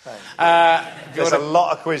Pointless. There's a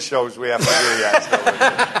lot of quiz shows we have to do yet.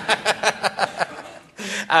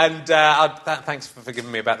 And thanks for forgiving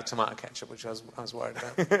me about the tomato ketchup, which I was worried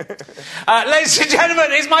about. Ladies and gentlemen,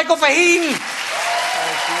 it's Michael Faheen.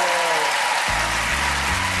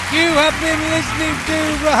 You have been listening to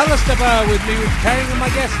RHLSTP with me, Richard Herring, and my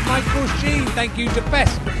guest, Michael Sheen. Thank you to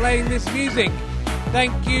Best for playing this music.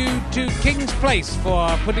 Thank you to King's Place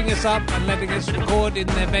for putting us up and letting us record in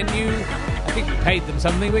their venue. I think we paid them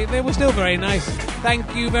something, but they were still very nice.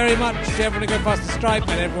 Thank you very much to everyone who Go Past the Stripe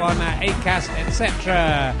and everyone at Acast,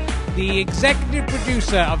 etc. The executive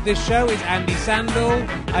producer of this show is Andy Sandel.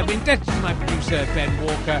 I've been indebted to my producer, Ben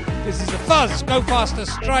Walker. This is a fuzz.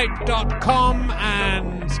 GoFasterStripe.com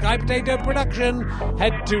and Sky Potato Production.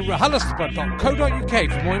 Head to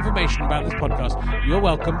RHLSTP.co.uk for more information about this podcast. You're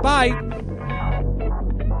welcome. Bye.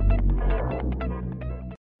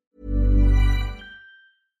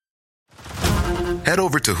 Head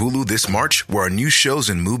over to Hulu this March, where our new shows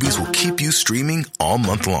and movies will keep you streaming all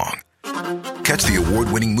month long. Catch the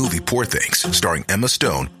award-winning movie Poor Things, starring Emma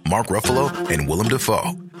Stone, Mark Ruffalo, and Willem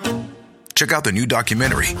Dafoe. Check out the new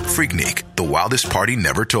documentary, Freaknik, The Wildest Party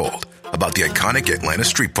Never Told, about the iconic Atlanta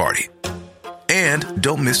Street Party. And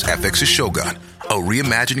don't miss FX's Shogun, a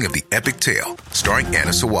reimagining of the epic tale, starring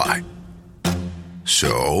Anna Sawai.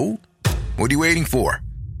 So, what are you waiting for?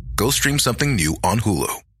 Go stream something new on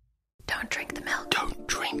Hulu. Don't drink the milk. Don't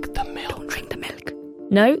drink the milk. Don't drink the milk.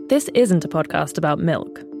 No, this isn't a podcast about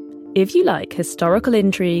milk. If you like historical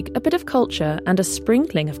intrigue, a bit of culture, and a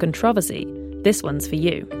sprinkling of controversy, this one's for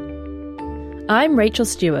you. I'm Rachel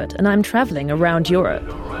Stewart, and I'm travelling around Europe,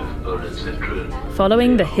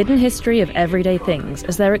 following the hidden history of everyday things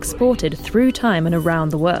as they're exported through time and around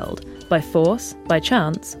the world, by force, by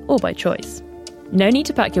chance, or by choice. No need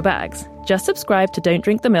to pack your bags. Just subscribe to Don't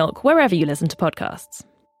Drink the Milk wherever you listen to podcasts.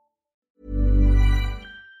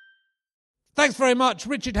 Thanks very much.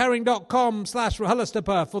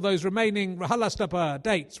 RichardHerring.com/RHLSTP for those remaining RHLSTP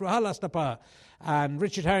dates. RHLSTP. And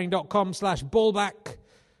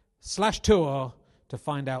RichardHerring.com/ballback/tour to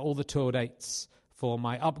find out all the tour dates for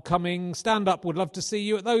my upcoming stand-up. Would love to see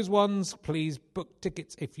you at those ones. Please book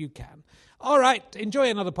tickets if you can. All right. Enjoy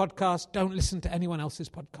another podcast. Don't listen to anyone else's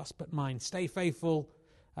podcast but mine. Stay faithful.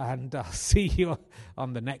 And I'll see you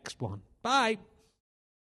on the next one. Bye.